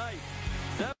vigor tonight.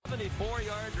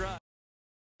 74-yard drive.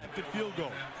 Good field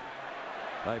goal.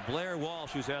 By Blair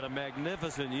Walsh, who's had a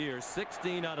magnificent year,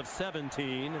 16 out of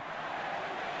 17.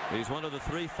 He's one of the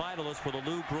 3 finalists for the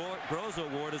Lou Groza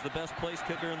Award as the best place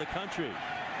kicker in the country.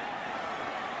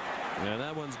 And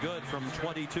that one's good from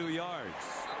 22 yards.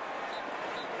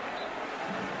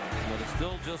 But it's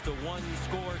still just a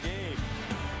one-score game.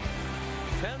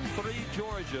 10-3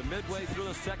 Georgia midway through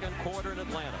the second quarter in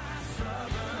Atlanta.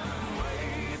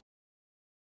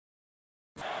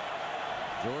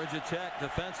 Georgia Tech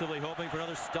defensively hoping for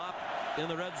another stop in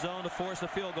the red zone to force a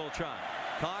field goal try.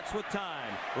 Cox with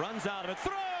time, runs out of it,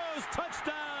 throws,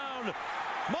 touchdown!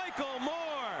 Michael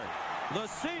Moore, the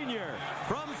senior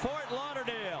from Fort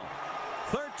Lauderdale.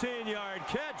 13-yard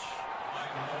catch.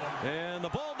 And the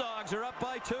Bulldogs are up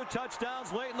by 2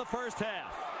 touchdowns late in the first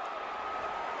half.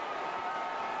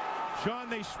 Sean,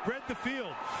 they spread the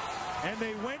field, and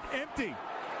they went empty.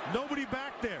 Nobody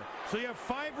back there. So you have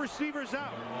 5 receivers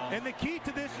out. And the key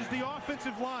to this is the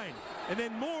offensive line. And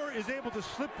then Moore is able to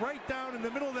slip right down in the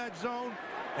middle of that zone.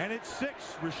 And it's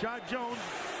 6. Rashad Jones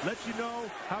lets you know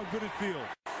how good it feels.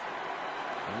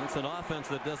 And it's an offense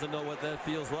that doesn't know what that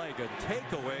feels like. A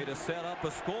takeaway to set up a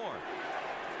score.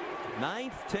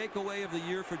 9th takeaway of the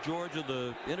year for Georgia.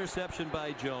 The interception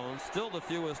by Jones. Still the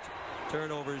fewest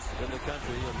turnovers in the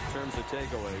country in terms of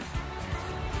takeaways.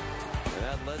 And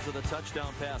that led to the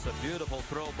touchdown pass. A beautiful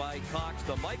throw by Cox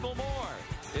to Michael Moore.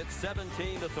 It's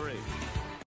 17-3.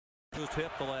 Just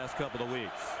hit the last couple of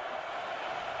weeks.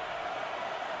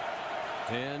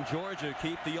 And Georgia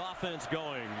keep the offense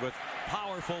going with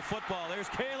powerful football. There's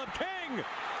Caleb King.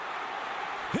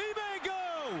 He may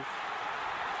go.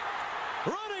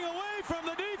 Running away from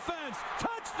the defense.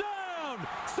 Touchdown.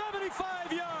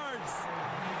 75 yards.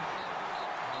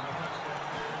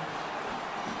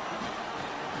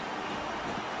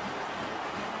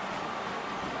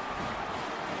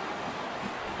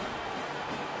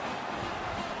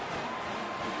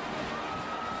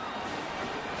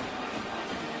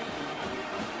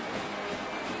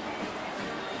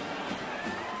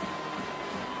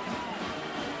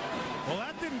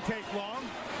 Take long.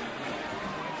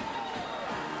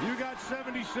 You got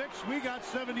 76, we got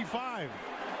 75.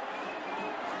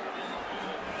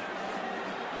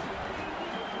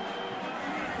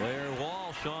 Blair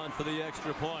Walsh on for the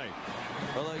extra point.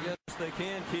 Well, I guess they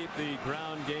can keep the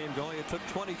ground game going. It took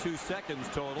 22 seconds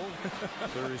total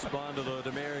to respond to the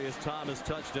Demarius Thomas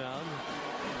touchdown.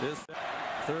 This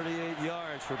 38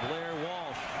 yards for Blair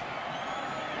Walsh.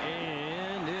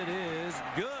 And it is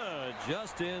good.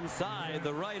 Just inside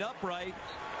the right upright.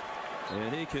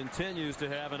 And he continues to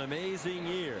have an amazing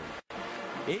year.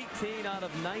 18 out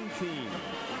of 19.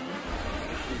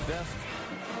 The best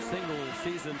single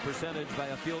season percentage by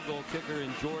a field goal kicker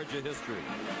in Georgia history.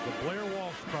 The Blair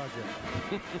Walsh project.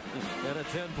 And a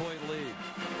 10-point lead.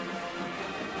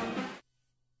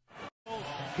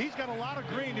 He's got a lot of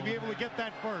green to be able to get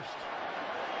that first.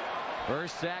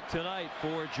 First sack tonight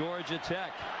for Georgia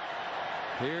Tech.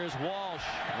 Here's Walsh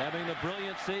having a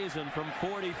brilliant season from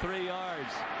 43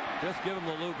 yards. Just give him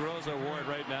the Lou Groza Award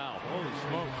right now. Holy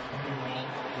smokes.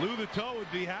 Lou the Toe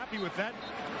would be happy with that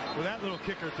little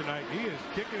kicker tonight. He is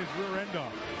kicking his rear end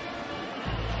off.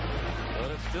 But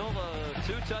it's still a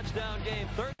 2-touchdown game.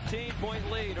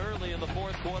 13-point lead early in the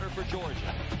fourth quarter for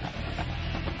Georgia.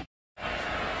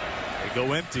 They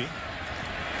go empty.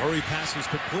 Hurry pass is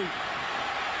complete.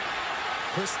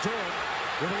 Chris Durham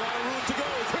with a lot of room to go.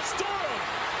 Chris Durham!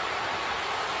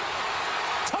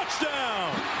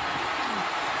 Touchdown!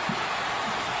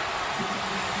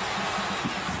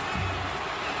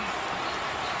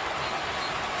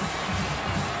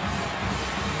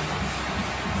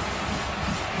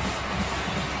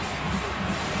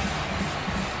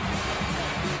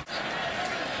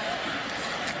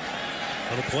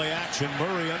 Play action.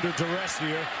 Murray under duress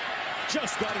here.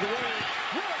 Just got it away.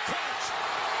 What a catch!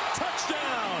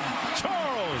 Touchdown,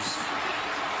 Charles!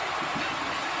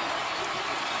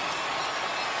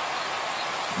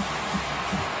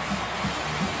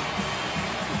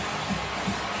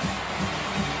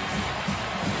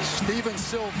 Steven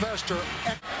Sylvester.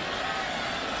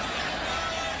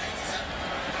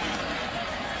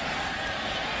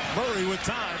 Murray with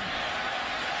time.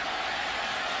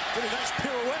 Did a nice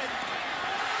pirouette.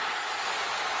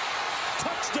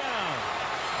 Touchdown.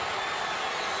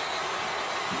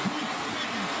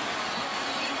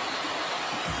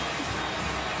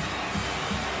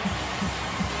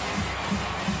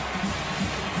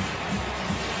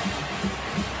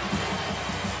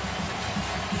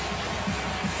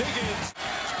 Higgins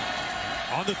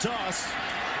on the toss.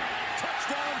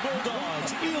 Touchdown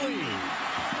Bulldogs. Ely.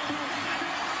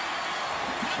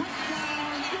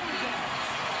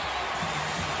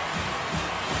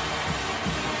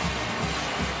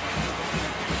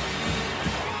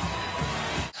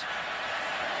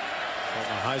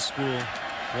 High school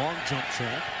long jump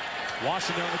champ.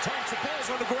 Washington on the top. The ball's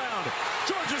on the ground.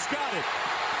 Georgia's got it.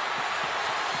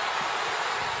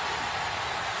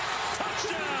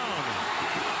 Touchdown!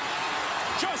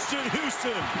 Justin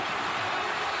Houston.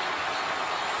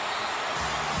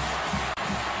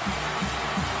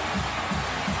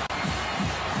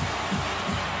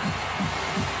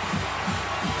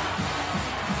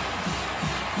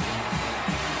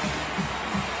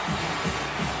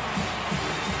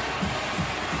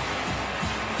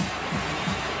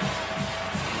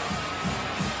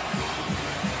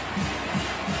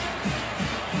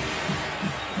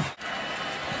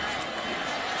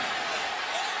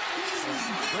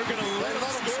 They're going to let him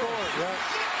score. Yeah.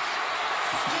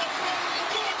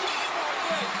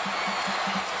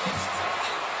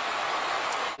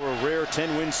 For a rare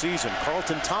 10-win season,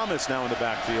 Carlton Thomas now in the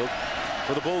backfield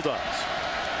for the Bulldogs.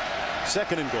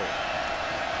 Second and goal.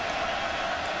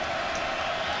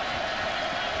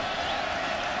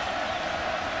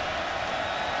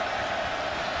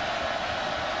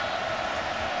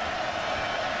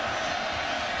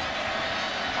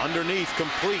 Underneath,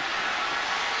 complete.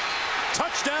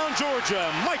 Touchdown,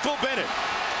 Georgia, Michael Bennett.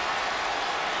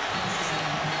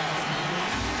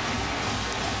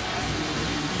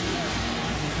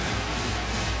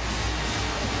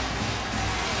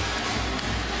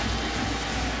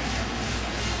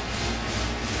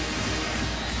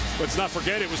 Let's not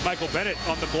forget it was Michael Bennett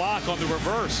on the block on the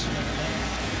reverse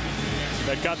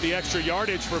that got the extra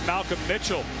yardage for Malcolm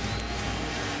Mitchell.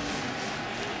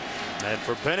 And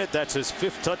for Bennett, that's his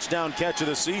 5th touchdown catch of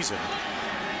the season.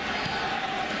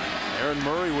 Aaron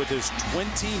Murray with his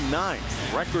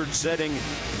 29th record-setting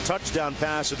touchdown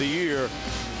pass of the year.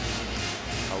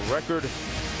 A record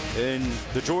in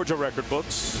the Georgia record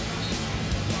books.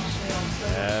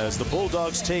 As the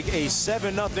Bulldogs take a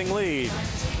 7-0 lead.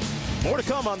 More to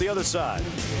come on the other side.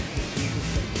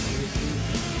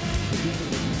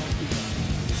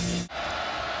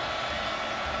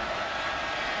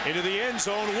 Into the end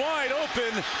zone, wide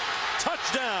open,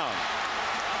 touchdown.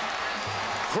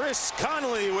 Chris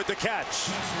Connolly with the catch.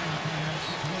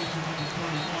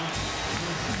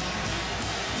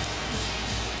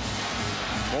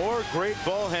 More great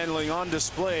ball handling on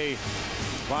display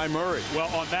by Murray. Well,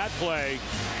 on that play,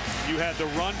 you had the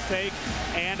run fake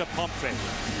and a pump fake.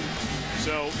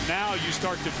 So now you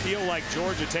start to feel like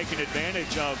Georgia taking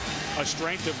advantage of a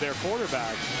strength of their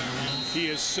quarterback. He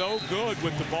is so good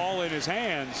with the ball in his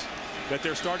hands that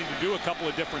they're starting to do a couple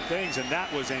of different things, and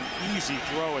that was an easy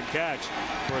throw and catch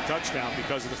for a touchdown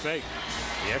because of the fake.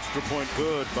 The extra point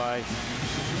good by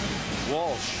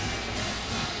Walsh.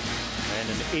 And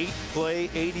an 8-play,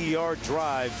 80-yard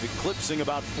drive, eclipsing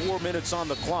about 4 minutes on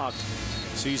the clock.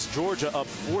 Sees Georgia up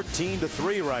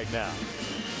 14-3 right now.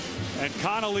 And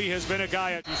Connolly has been a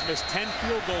guy who's missed 10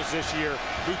 field goals this year,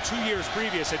 who 2 years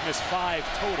previous had missed 5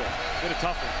 total. Been a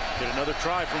tough one. Get another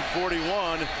try from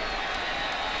 41.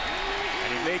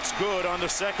 And he makes good on the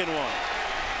second one.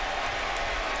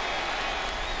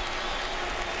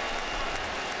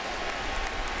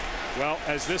 Well,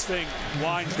 as this thing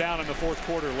winds down in the 4th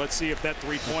quarter, let's see if that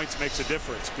 3 points makes a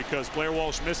difference, because Blair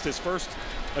Walsh missed his first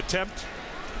attempt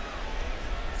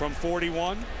from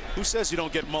 41. Who says you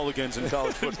don't get mulligans in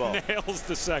college football? Nails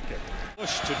the second.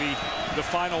 Push to be the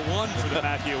final one for the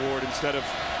Mackey Award instead of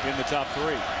in the top 3.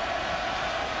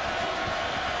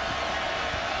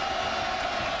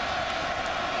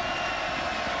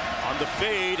 On the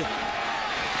fade,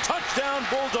 touchdown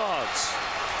Bulldogs.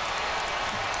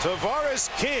 Tavares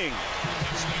King.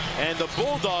 And the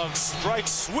Bulldogs strike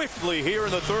swiftly here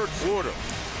in the 3rd quarter.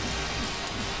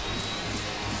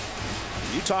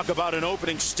 You talk about an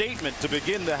opening statement to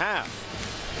begin the half.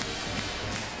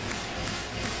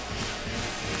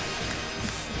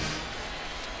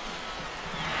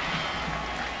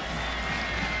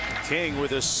 King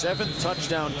with his 7th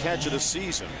touchdown catch of the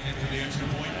season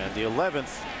and the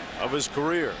 11th of his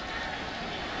career.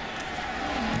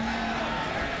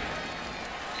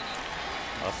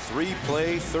 A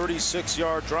 3-play,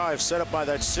 36-yard drive set up by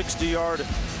that 60-yard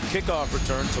kickoff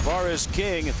return. Tavares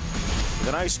King with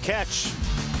a nice catch.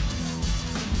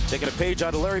 Taking a page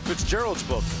out of Larry Fitzgerald's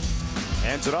book.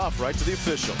 Hands it off right to the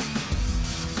official.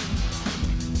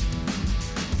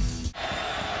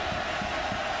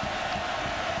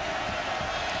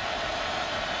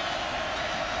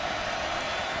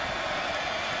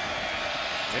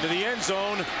 Into the end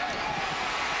zone.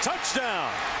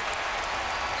 Touchdown.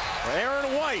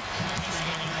 Aaron White.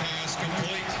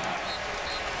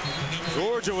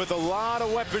 Georgia with a lot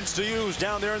of weapons to use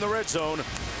down there in the red zone.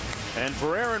 And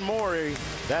for Aaron Morey,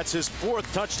 that's his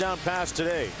 4th touchdown pass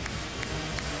today.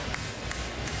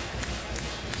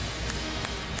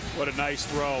 What a nice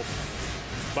throw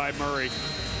by Murray.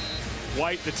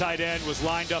 White, the tight end, was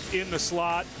lined up in the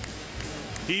slot.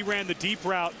 He ran the deep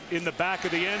route in the back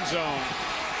of the end zone.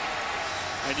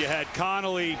 And you had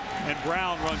Connolly and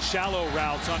Brown run shallow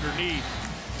routes underneath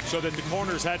so that the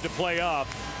corners had to play up.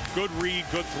 Good read,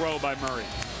 good throw by Murray.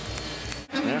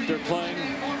 After playing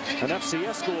an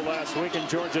FCS school last week in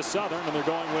Georgia Southern, and they're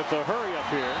going with a hurry up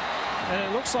here. And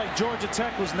it looks like Georgia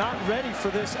Tech was not ready for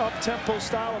this up-tempo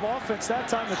style of offense. That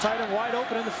time the tight end wide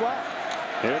open in the flat.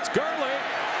 It's Gurley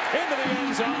into the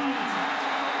end zone.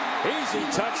 Easy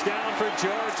touchdown for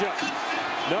Georgia.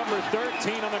 Number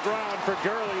 13 on the ground for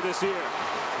Gurley this year.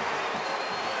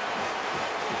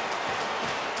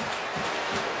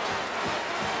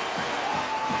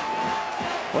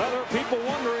 Well, there are people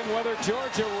wondering whether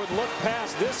Georgia would look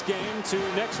past this game to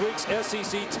next week's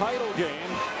SEC title game,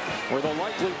 where they'll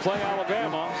likely play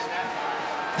Alabama.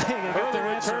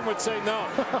 Early return would say no.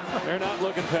 They're not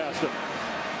looking past it.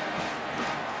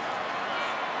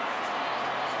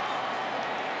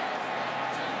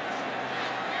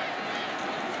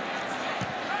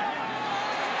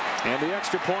 And the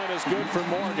extra point is good for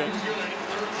Morgan.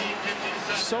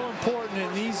 So important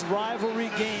in these rivalry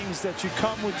games that you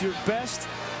come with your best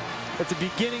at the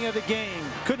beginning of the game.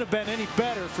 Couldn't have been any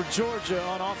better for Georgia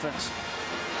on offense.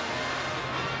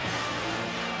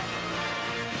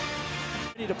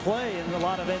 To play in a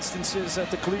lot of instances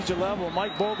at the collegiate level.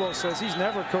 Mike Bobo says he's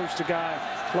never coached a guy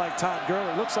like Todd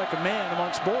Gurley. Looks like a man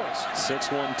amongst boys.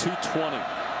 6'1", 220.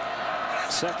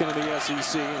 Second in the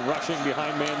SEC, rushing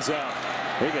behind Manziel.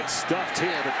 He gets stuffed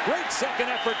here, but great second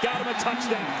effort, got him a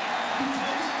touchdown.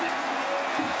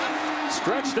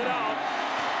 Stretched it out,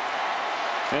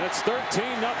 and it's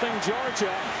 13-0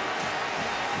 Georgia.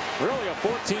 Really a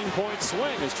 14-point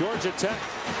swing as Georgia Tech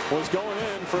was going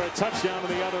in for a touchdown on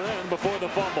the other end before the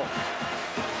fumble.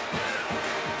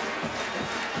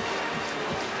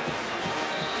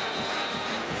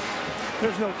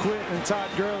 There's no quit in Todd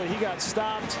Gurley. He got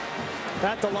stopped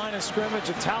at the line of scrimmage.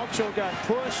 Italcho got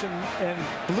pushed and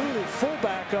blew the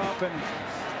fullback up, and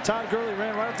Todd Gurley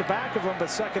ran right up the back of him, but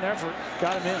second effort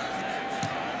got him in.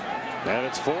 And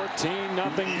it's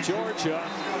 14-0 Georgia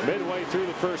midway through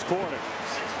the first quarter.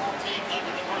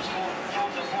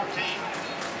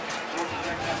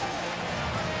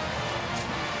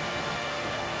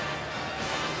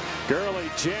 Gurley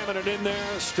jamming it in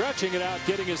there, stretching it out,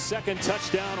 getting his 2nd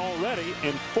touchdown already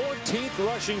and 14th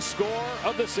rushing score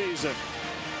of the season.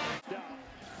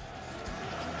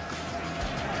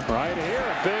 Right here,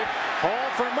 a big haul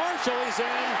for Marshall. He's in.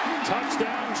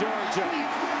 Touchdown, Georgia.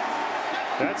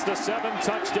 That's the 7th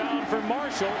touchdown for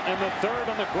Marshall and the 3rd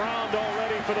on the ground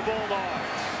already for the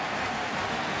Bulldogs.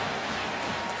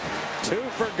 2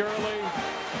 for Gurley,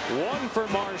 1 for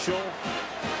Marshall.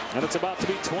 And it's about to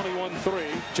be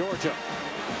 21-3, Georgia.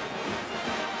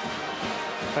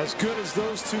 As good as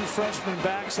those 2 freshman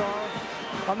backs are,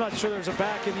 I'm not sure there's a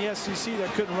back in the SEC that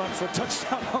couldn't run for a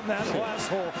touchdown on that last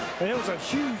hole. And it was a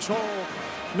huge hole.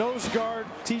 Nose guard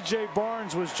T.J.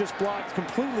 Barnes was just blocked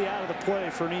completely out of the play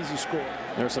for an easy score.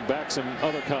 There's some backs in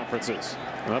other conferences,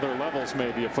 and other levels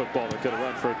maybe of football that could have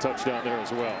run for a touchdown there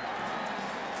as well.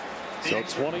 So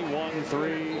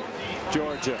 21-3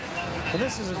 Georgia. And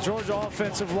this is a Georgia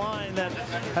offensive line that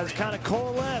has kind of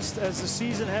coalesced as the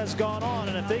season has gone on.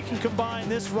 And if they can combine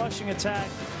this rushing attack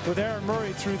with Aaron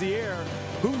Murray through the air,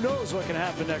 who knows what can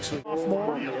happen next week.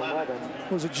 Sophomore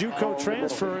was a JUCO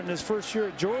transfer in his first year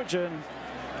at Georgia. And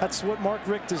that's what Mark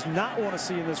Richt does not want to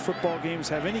see in this football game, is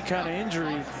have any kind of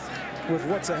injury with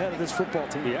what's ahead of this football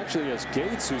team. He actually has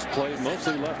Gates, who's played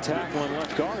mostly left tackle and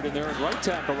left guard, and they're at right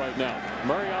tackle right now.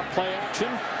 Murray off play action,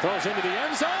 throws into the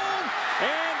end zone,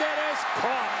 and it is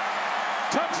caught.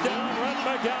 Touchdown, Rhett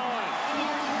McGowan.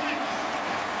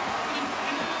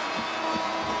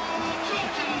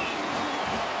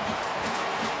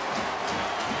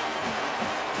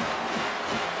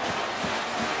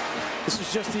 This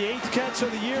is just the 8th catch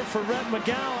of the year for Rhett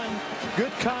McGowan.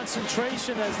 Good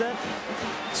concentration as that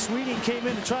Sweeting came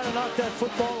in to try to knock that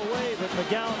football away, but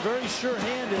McGowan very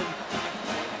sure-handed.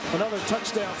 Another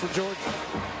touchdown for Georgia.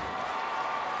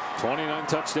 29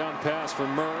 touchdown pass for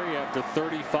Murray after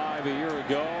 35 a year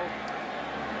ago.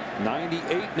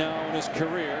 98 now in his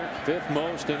career, 5th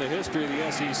most in the history of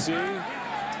the SEC.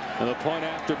 And the point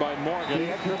after by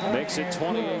Morgan makes it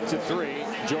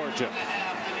 28-3 Georgia.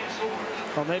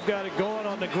 Well, they've got it going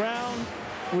on the ground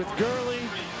with Gurley.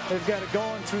 They've got it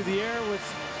going through the air with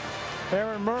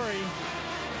Aaron Murray,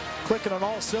 clicking on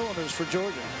all cylinders for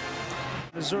Georgia.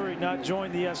 Missouri not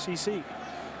joined the SEC.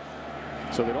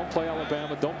 So they don't play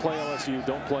Alabama, don't play LSU,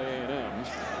 don't play A&M.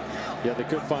 Yeah, they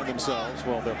could find themselves.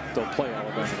 Well, they'll play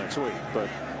Alabama next week, but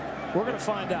we're going to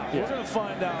find out. Yeah. We're going to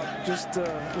find out just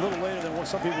a little later than what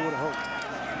some people would have hoped.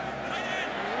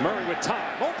 Murray with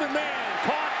time, open man,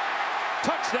 caught.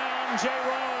 Touchdown,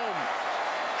 Jerome.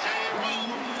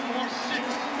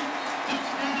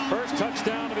 First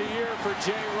touchdown of the year for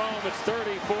Jerome. It's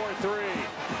 34-3.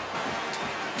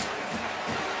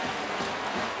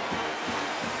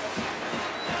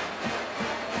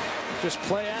 Just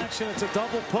play action. It's a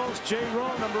double post.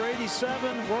 Jerome, number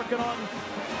 87, working on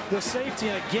the safety.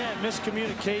 And again,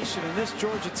 miscommunication. And this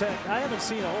Georgia Tech, I haven't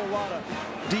seen a whole lot of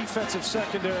defensive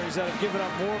secondaries that have given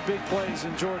up more big plays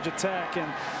than Georgia Tech.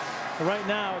 And right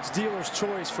now, it's dealer's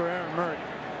choice for Aaron Murray.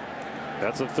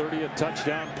 That's a 30th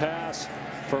touchdown pass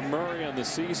for Murray on the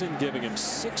season, giving him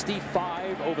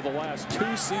 65 over the last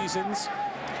 2 seasons.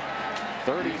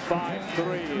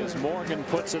 35-3 as Morgan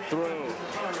puts it through.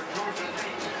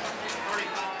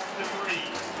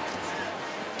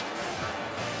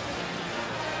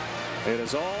 It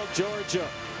is all Georgia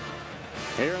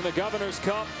here in the Governor's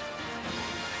Cup.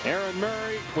 Aaron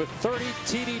Murray with 30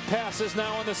 TD passes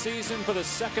now in the season for the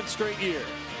 2nd straight year.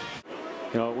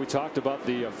 You know, we talked about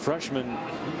the freshman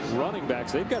running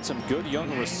backs. They've got some good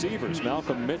young receivers.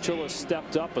 Malcolm Mitchell has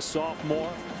stepped up, a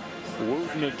sophomore.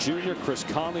 Wooten, a junior. Chris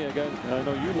Conley, a guy I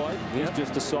know you like. He's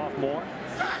just a sophomore.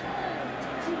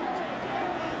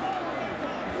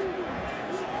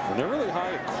 And they're really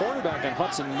high at cornerback on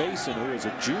Hudson Mason, who is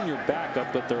a junior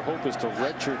backup, but their hope is to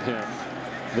redshirt him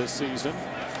this season.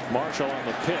 Marshall on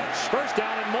the pitch. First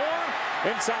down and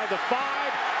more. Inside the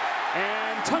 5.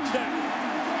 And touchdown.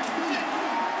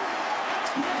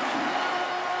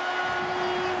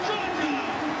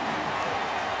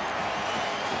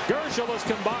 Gershel has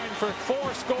combined for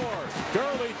 4 scores.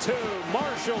 Gurley 2,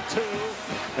 Marshall 2,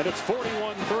 and it's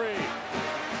 41-3.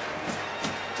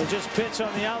 They just pitch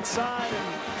on the outside,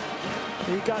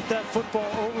 and he got that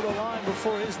football over the line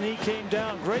before his knee came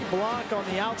down. Great block on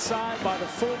the outside by the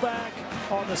fullback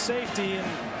on the safety, and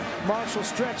Marshall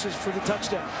stretches for the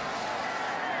touchdown.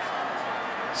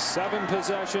 7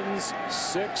 possessions,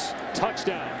 6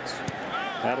 touchdowns.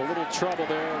 Had a little trouble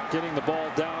there getting the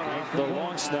ball down on the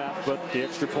long snap, but the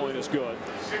extra point is good.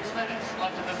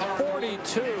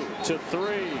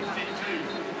 42-3.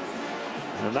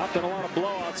 There's not been a lot of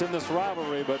blowouts in this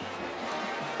rivalry, but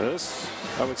this,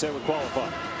 I would say, would qualify.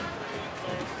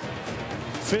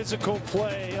 Physical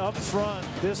play up front.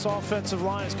 This offensive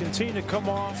line has continued to come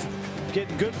off,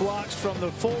 getting good blocks from the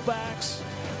fullbacks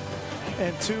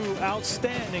and 2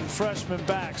 outstanding freshman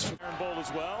backs. Bowl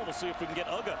as well. We'll see if we can get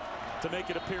UGA to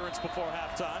make an appearance before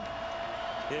halftime.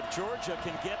 If Georgia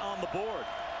can get on the board.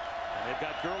 And they've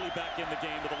got Gurley back in the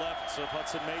game to the left of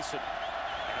Hudson Mason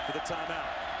after the timeout.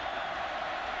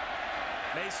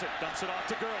 Mason dumps it off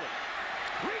to Gurley.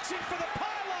 Reaching for the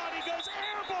pylon. He goes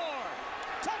airborne.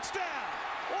 Touchdown.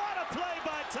 What a play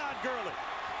by Todd Gurley.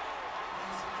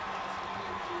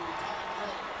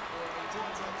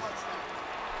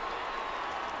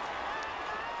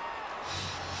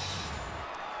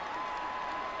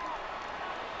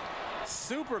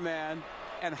 Superman,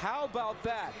 and how about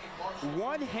that?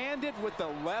 One-handed with the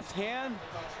left hand.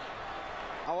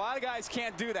 A lot of guys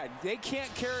can't do that. They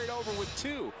can't carry it over with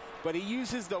 2, but he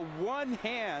uses the one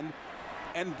hand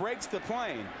and breaks the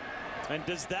plane. And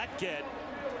does that get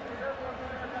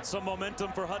some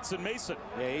momentum for Hudson Mason?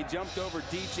 Yeah, he jumped over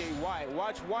DJ White.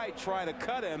 Watch White try to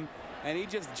cut him, and he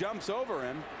just jumps over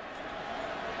him.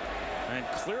 And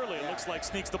clearly it looks like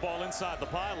sneaks the ball inside the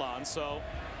pylon, so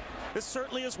this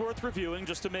certainly is worth reviewing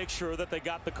just to make sure that they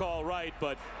got the call right.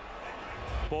 But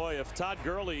Boy, if Todd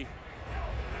Gurley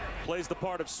plays the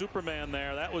part of Superman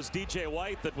there, that was DJ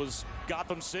White that was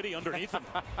Gotham City underneath him.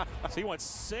 So he went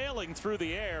sailing through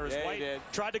the air as White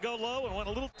tried to go low and went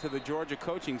a little. To the Georgia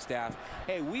coaching staff,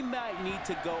 hey, we might need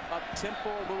to go up tempo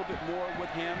a little bit more with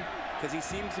him because he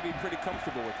seems to be pretty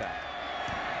comfortable with that.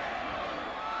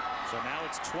 So now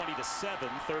it's 20-7,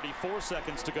 34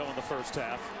 seconds to go in the first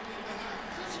half.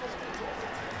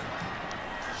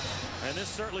 And this is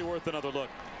certainly worth another look.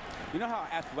 You know how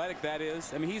athletic that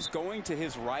is? I mean, he's going to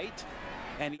his right,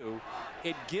 and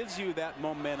it gives you that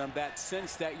momentum, that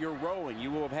sense that you're rolling. You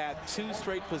will have had 2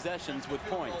 straight possessions with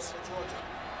points.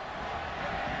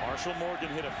 Marshall Morgan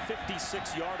hit a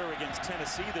 56-yarder against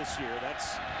Tennessee this year.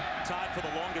 That's tied for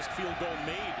the longest field goal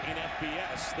made in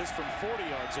FBS. This from 40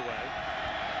 yards away.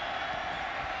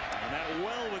 And that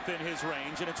well within his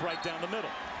range, and it's right down the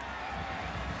middle.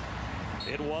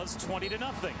 It was 20-0.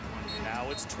 Now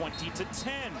it's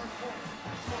 20-10.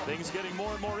 Things getting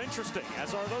more and more interesting,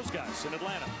 as are those guys in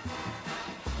Atlanta.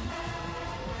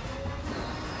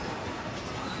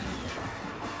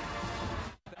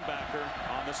 Backer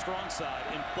on the strong side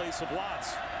in place of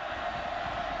Watts.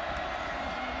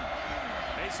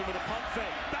 Mason with a pump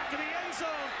fake. Back of the end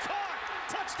zone. Caught.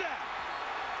 Touchdown.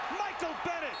 Michael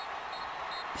Bennett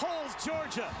pulls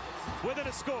Georgia within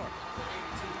a score.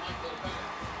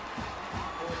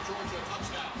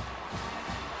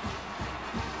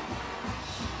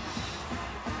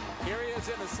 Here he is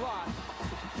in the slot.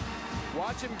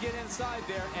 Watch him get inside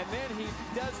there, and then he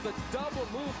does the double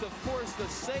move to force the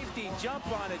safety jump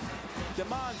on it.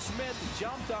 Demond Smith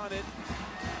jumped on it,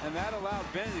 and that allowed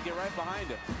Bennett to get right behind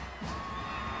him.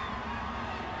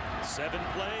 7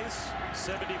 plays,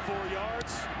 74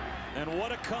 yards, and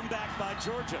what a comeback by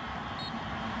Georgia.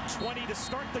 20 to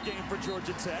start the game for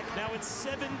Georgia Tech. Now it's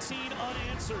 17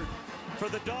 unanswered for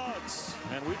the Dogs,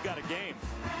 and we've got a game.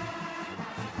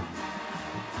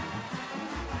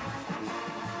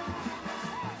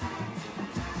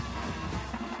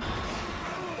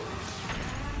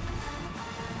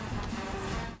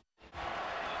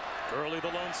 Gurley the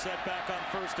lone setback on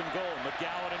 1st and goal.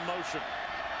 McGowan in motion.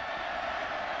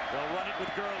 They'll run it with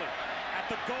Gurley at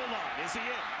the goal line. Is he in?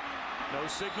 No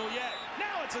signal yet.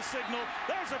 Now it's a signal.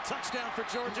 There's a touchdown for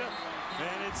Georgia,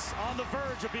 and it's on the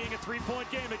verge of being a 3-point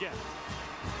game again.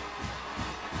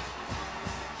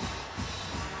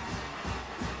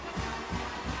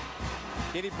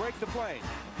 Did he break the play?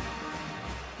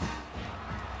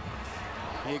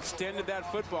 He extended that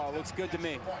football. Looks good to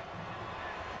me.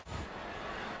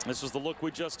 This is the look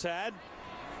we just had.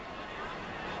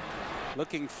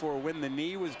 Looking for when the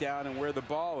knee was down and where the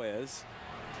ball is.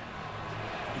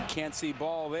 You can't see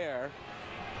ball there.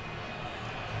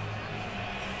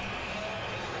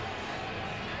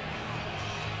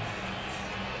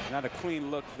 Not a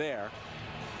clean look there.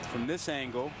 From this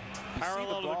angle,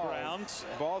 parallel to the ground.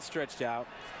 Ball stretched out.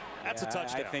 That's a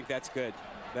touchdown. I think that's good.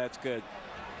 That's good.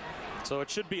 So it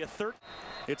should be a third.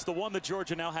 It's the one that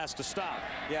Georgia now has to stop.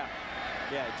 Yeah.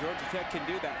 Yeah, Georgia Tech can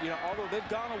do that. You know, although they've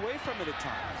gone away from it at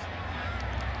times.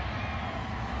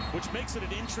 Which makes it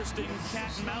an interesting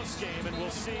cat and mouse game, and we'll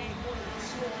see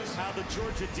how the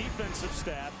Georgia defensive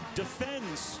staff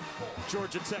defends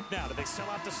Georgia Tech now. Do they sell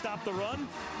out to stop the run?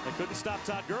 They couldn't stop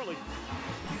Todd Gurley.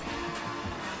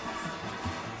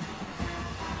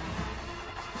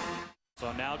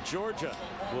 So now Georgia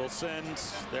will send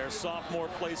their sophomore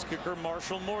place kicker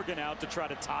Marshall Morgan out to try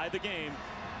to tie the game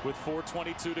with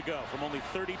 4:22 to go from only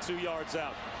 32 yards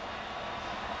out.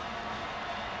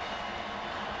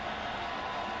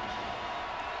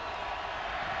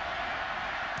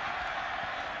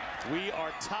 We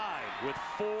are tied with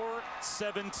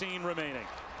 4:17 remaining.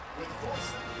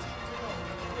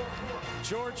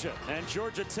 Georgia and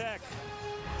Georgia Tech.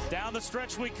 Down the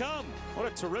stretch we come.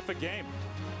 What a terrific game.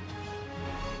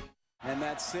 And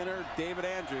that center, David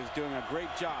Andrews, doing a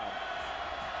great job.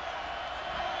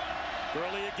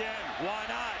 Gurley again. Why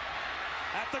not?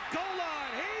 At the goal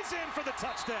line. He's in for the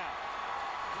touchdown.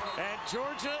 And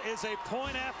Georgia is a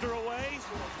point after away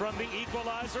from the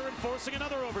equalizer and forcing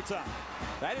another overtime.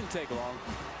 That didn't take long.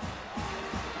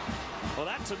 Well,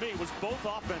 that to me was both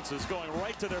offenses going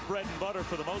right to their bread and butter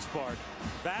for the most part.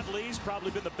 Van Lee's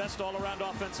probably been the best all-around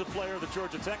offensive player that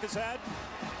Georgia Tech has had.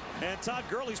 And Todd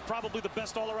Gurley's probably the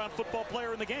best all-around football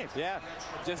player in the game. Yeah,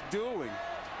 just dueling.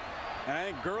 And I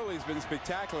think Gurley's been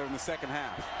spectacular in the second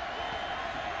half.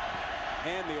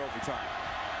 And the overtime.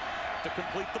 To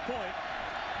complete the point.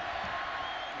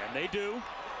 And they do.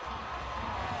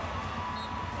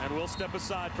 And we'll step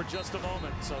aside for just a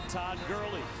moment. So Todd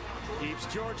Gurley keeps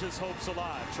Georgia's hopes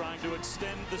alive, trying to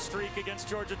extend the streak against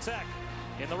Georgia Tech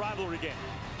in the rivalry game.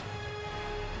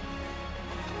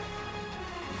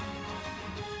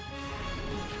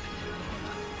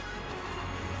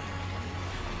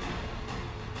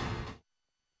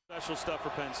 special stuff for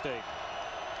Penn State.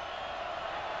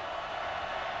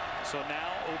 So now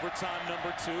overtime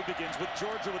number 2 begins with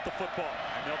Georgia with the football.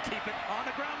 And they'll keep it on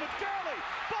the ground with Gurley.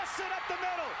 Busts it up the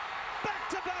middle.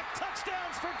 Back-to-back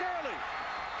touchdowns for Gurley.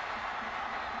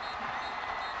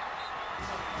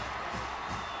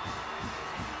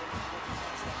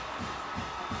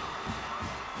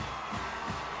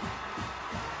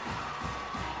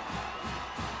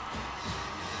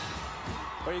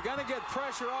 Well, you're going to get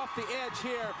pressure off the edge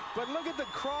here, but look at the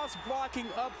cross blocking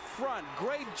up front.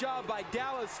 Great job by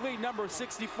Dallas Lee, number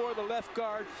 64, the left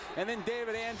guard, and then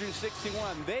David Andrews,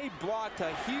 61. They blocked a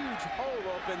huge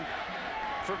hole open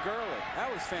for Gurley. That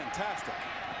was fantastic.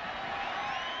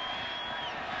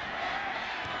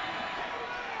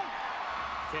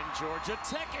 Can Georgia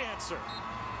Tech answer?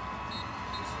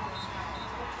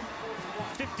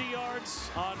 50 yards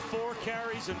on 4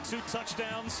 carries and 2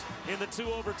 touchdowns in the 2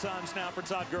 overtimes now for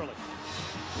Todd Gurley.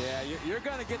 Yeah, you're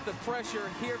going to get the pressure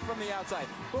here from the outside.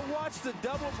 But watch the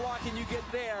double blocking you get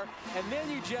there, and then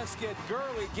you just get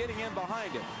Gurley getting in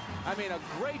behind it. I mean, a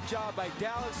great job by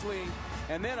Dallas Lee,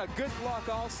 and then a good block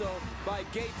also by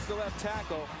Gates, the left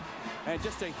tackle, and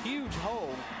just a huge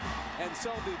hole. And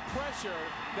so the pressure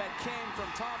that came from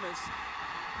Thomas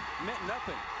meant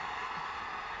nothing.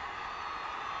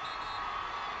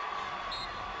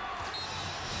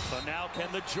 So now can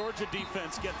the Georgia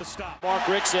defense get the stop? Mark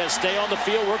Richt says, stay on the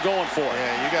field. We're going for it.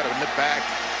 Yeah, you got a back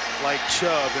like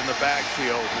Chubb in the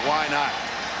backfield. Why not?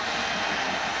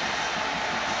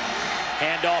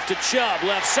 Hand off to Chubb,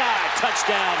 left side.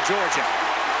 Touchdown, Georgia.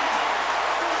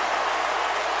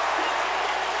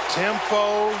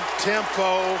 Tempo,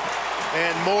 tempo,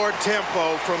 and more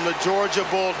tempo from the Georgia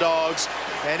Bulldogs.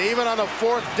 And even on a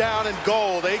 4th down and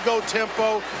goal, they go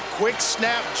tempo, quick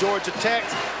snap, Georgia Tech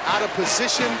out of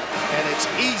position, and it's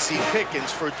easy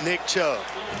pickings for Nick Chubb.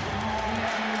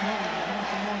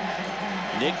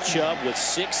 Nick Chubb with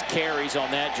 6 carries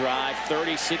on that drive,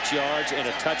 36 yards and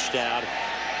a touchdown.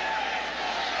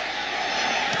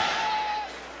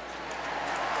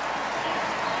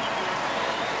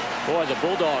 Boy, the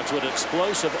Bulldogs with an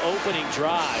explosive opening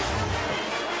drive.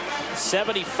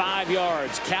 75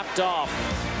 yards, capped off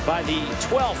by the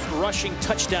 12th rushing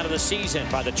touchdown of the season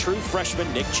by the true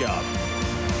freshman Nick Chubb.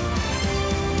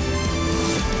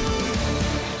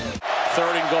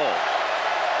 3rd and goal.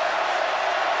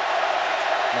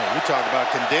 Man, you talk about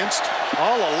condensed.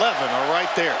 All 11 are right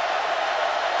there.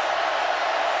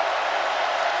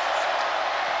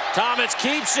 Thomas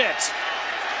keeps it.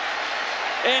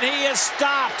 And he is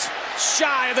stopped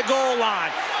shy of the goal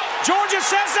line. Georgia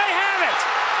says they have it.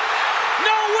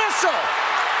 No whistle.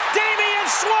 Damian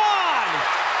Swan.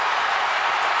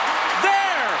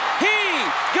 There he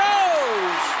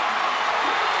goes.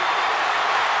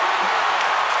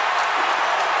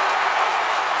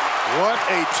 What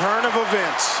a turn of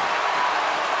events.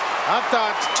 I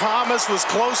thought Thomas was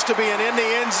close to being in the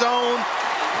end zone.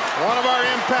 One of our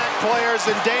impact players,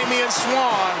 and Damian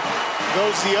Swan,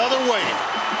 goes the other way.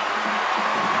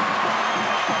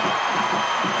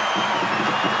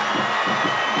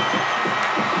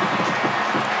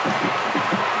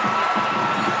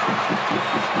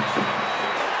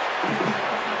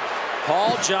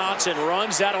 Paul Johnson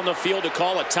runs out on the field to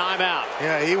call a timeout.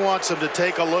 Yeah, he wants him to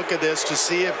take a look at this to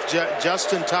see if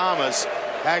Justin Thomas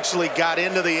actually got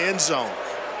into the end zone.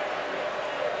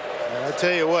 And I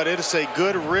tell you what, it is a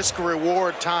good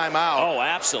risk-reward timeout. Oh,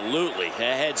 absolutely. A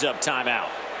heads-up timeout.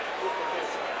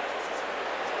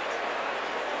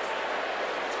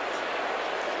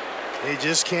 They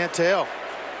just can't tell.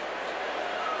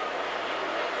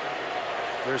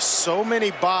 There's so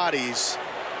many bodies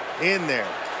in there.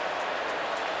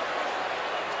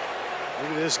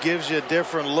 Maybe this gives you a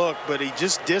different look, but he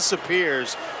just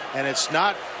disappears, and it's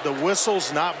not, the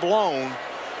whistle's not blown.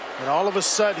 And all of a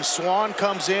sudden, Swan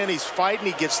comes in, he's fighting,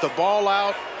 he gets the ball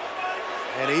out,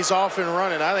 and he's off and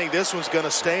running. I think this one's going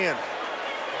to stand.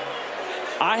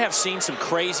 I have seen some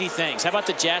crazy things. How about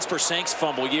the Jasper Sanks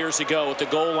fumble years ago at the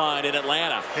goal line in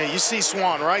Atlanta? Yeah, you see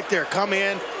Swan right there come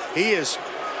in. He is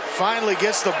finally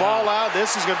gets the ball out.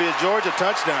 This is going to be a Georgia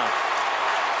touchdown.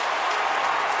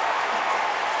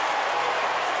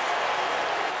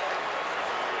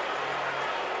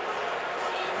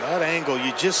 That angle,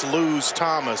 you just lose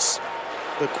Thomas,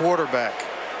 the quarterback.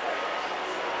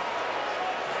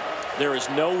 There is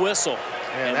no whistle.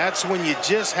 And that's when you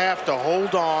just have to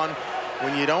hold on,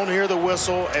 when you don't hear the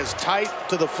whistle, as tight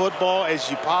to the football as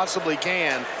you possibly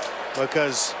can,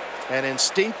 because an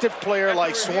instinctive player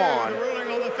like Swan. The ruling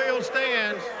on the field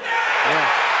stands. Yeah.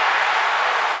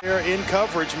 They're in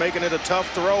coverage, making it a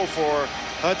tough throw for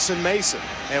Hudson Mason.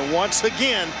 And once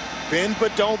again, bend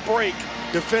but don't break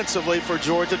defensively for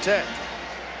Georgia Tech.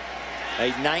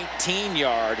 A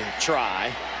 19-yard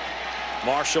try.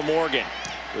 Marshall Morgan.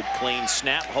 Good clean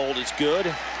snap. Hold is good.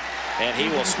 And he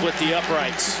will split the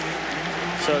uprights.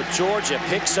 So Georgia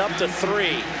picks up the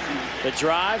 3. The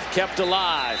drive kept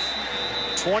alive.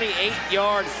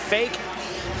 28-yard fake.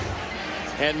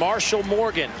 And Marshall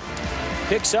Morgan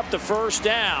picks up the first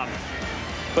down.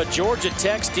 But Georgia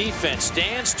Tech's defense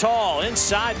stands tall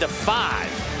inside the 5.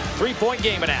 3-point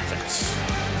game in Athens.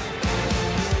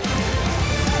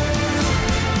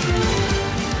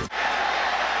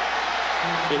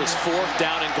 It is 4th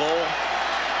down and goal.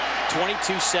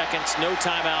 22 seconds, no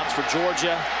timeouts for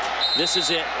Georgia. This is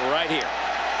it right here.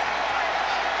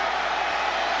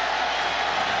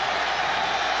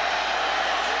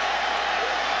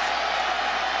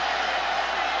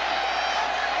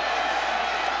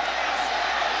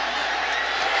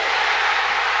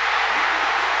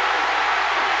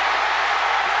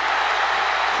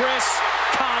 Chris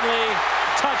Conley,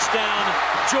 touchdown,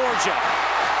 Georgia.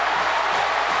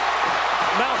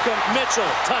 Malcolm Mitchell,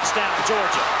 touchdown,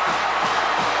 Georgia.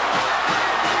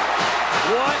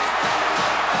 What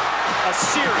a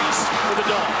series for the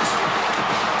Dogs.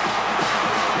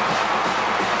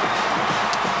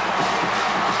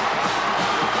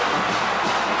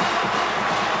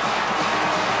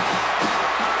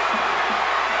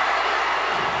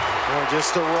 Well,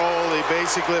 just a roll. They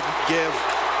basically give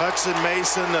Hudson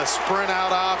Mason a sprint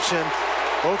out option.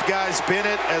 Both guys,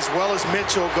 Bennett as well as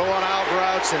Mitchell, go on out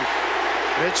routes, and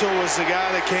Mitchell was the guy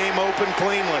that came open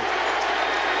cleanly.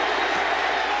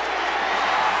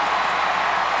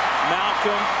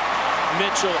 Malcolm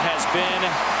Mitchell has been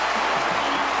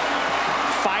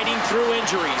fighting through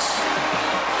injuries.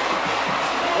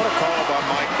 What a call by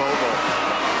Mike Bobo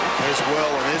as well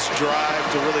in this drive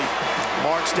to really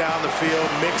march down the field,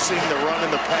 mixing the run and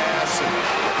the pass. And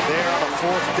there on a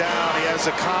 4th down, he has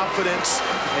the confidence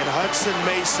in Hudson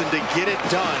Mason to get it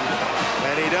done.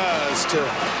 And he does to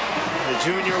the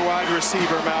junior wide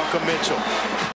receiver, Malcolm Mitchell.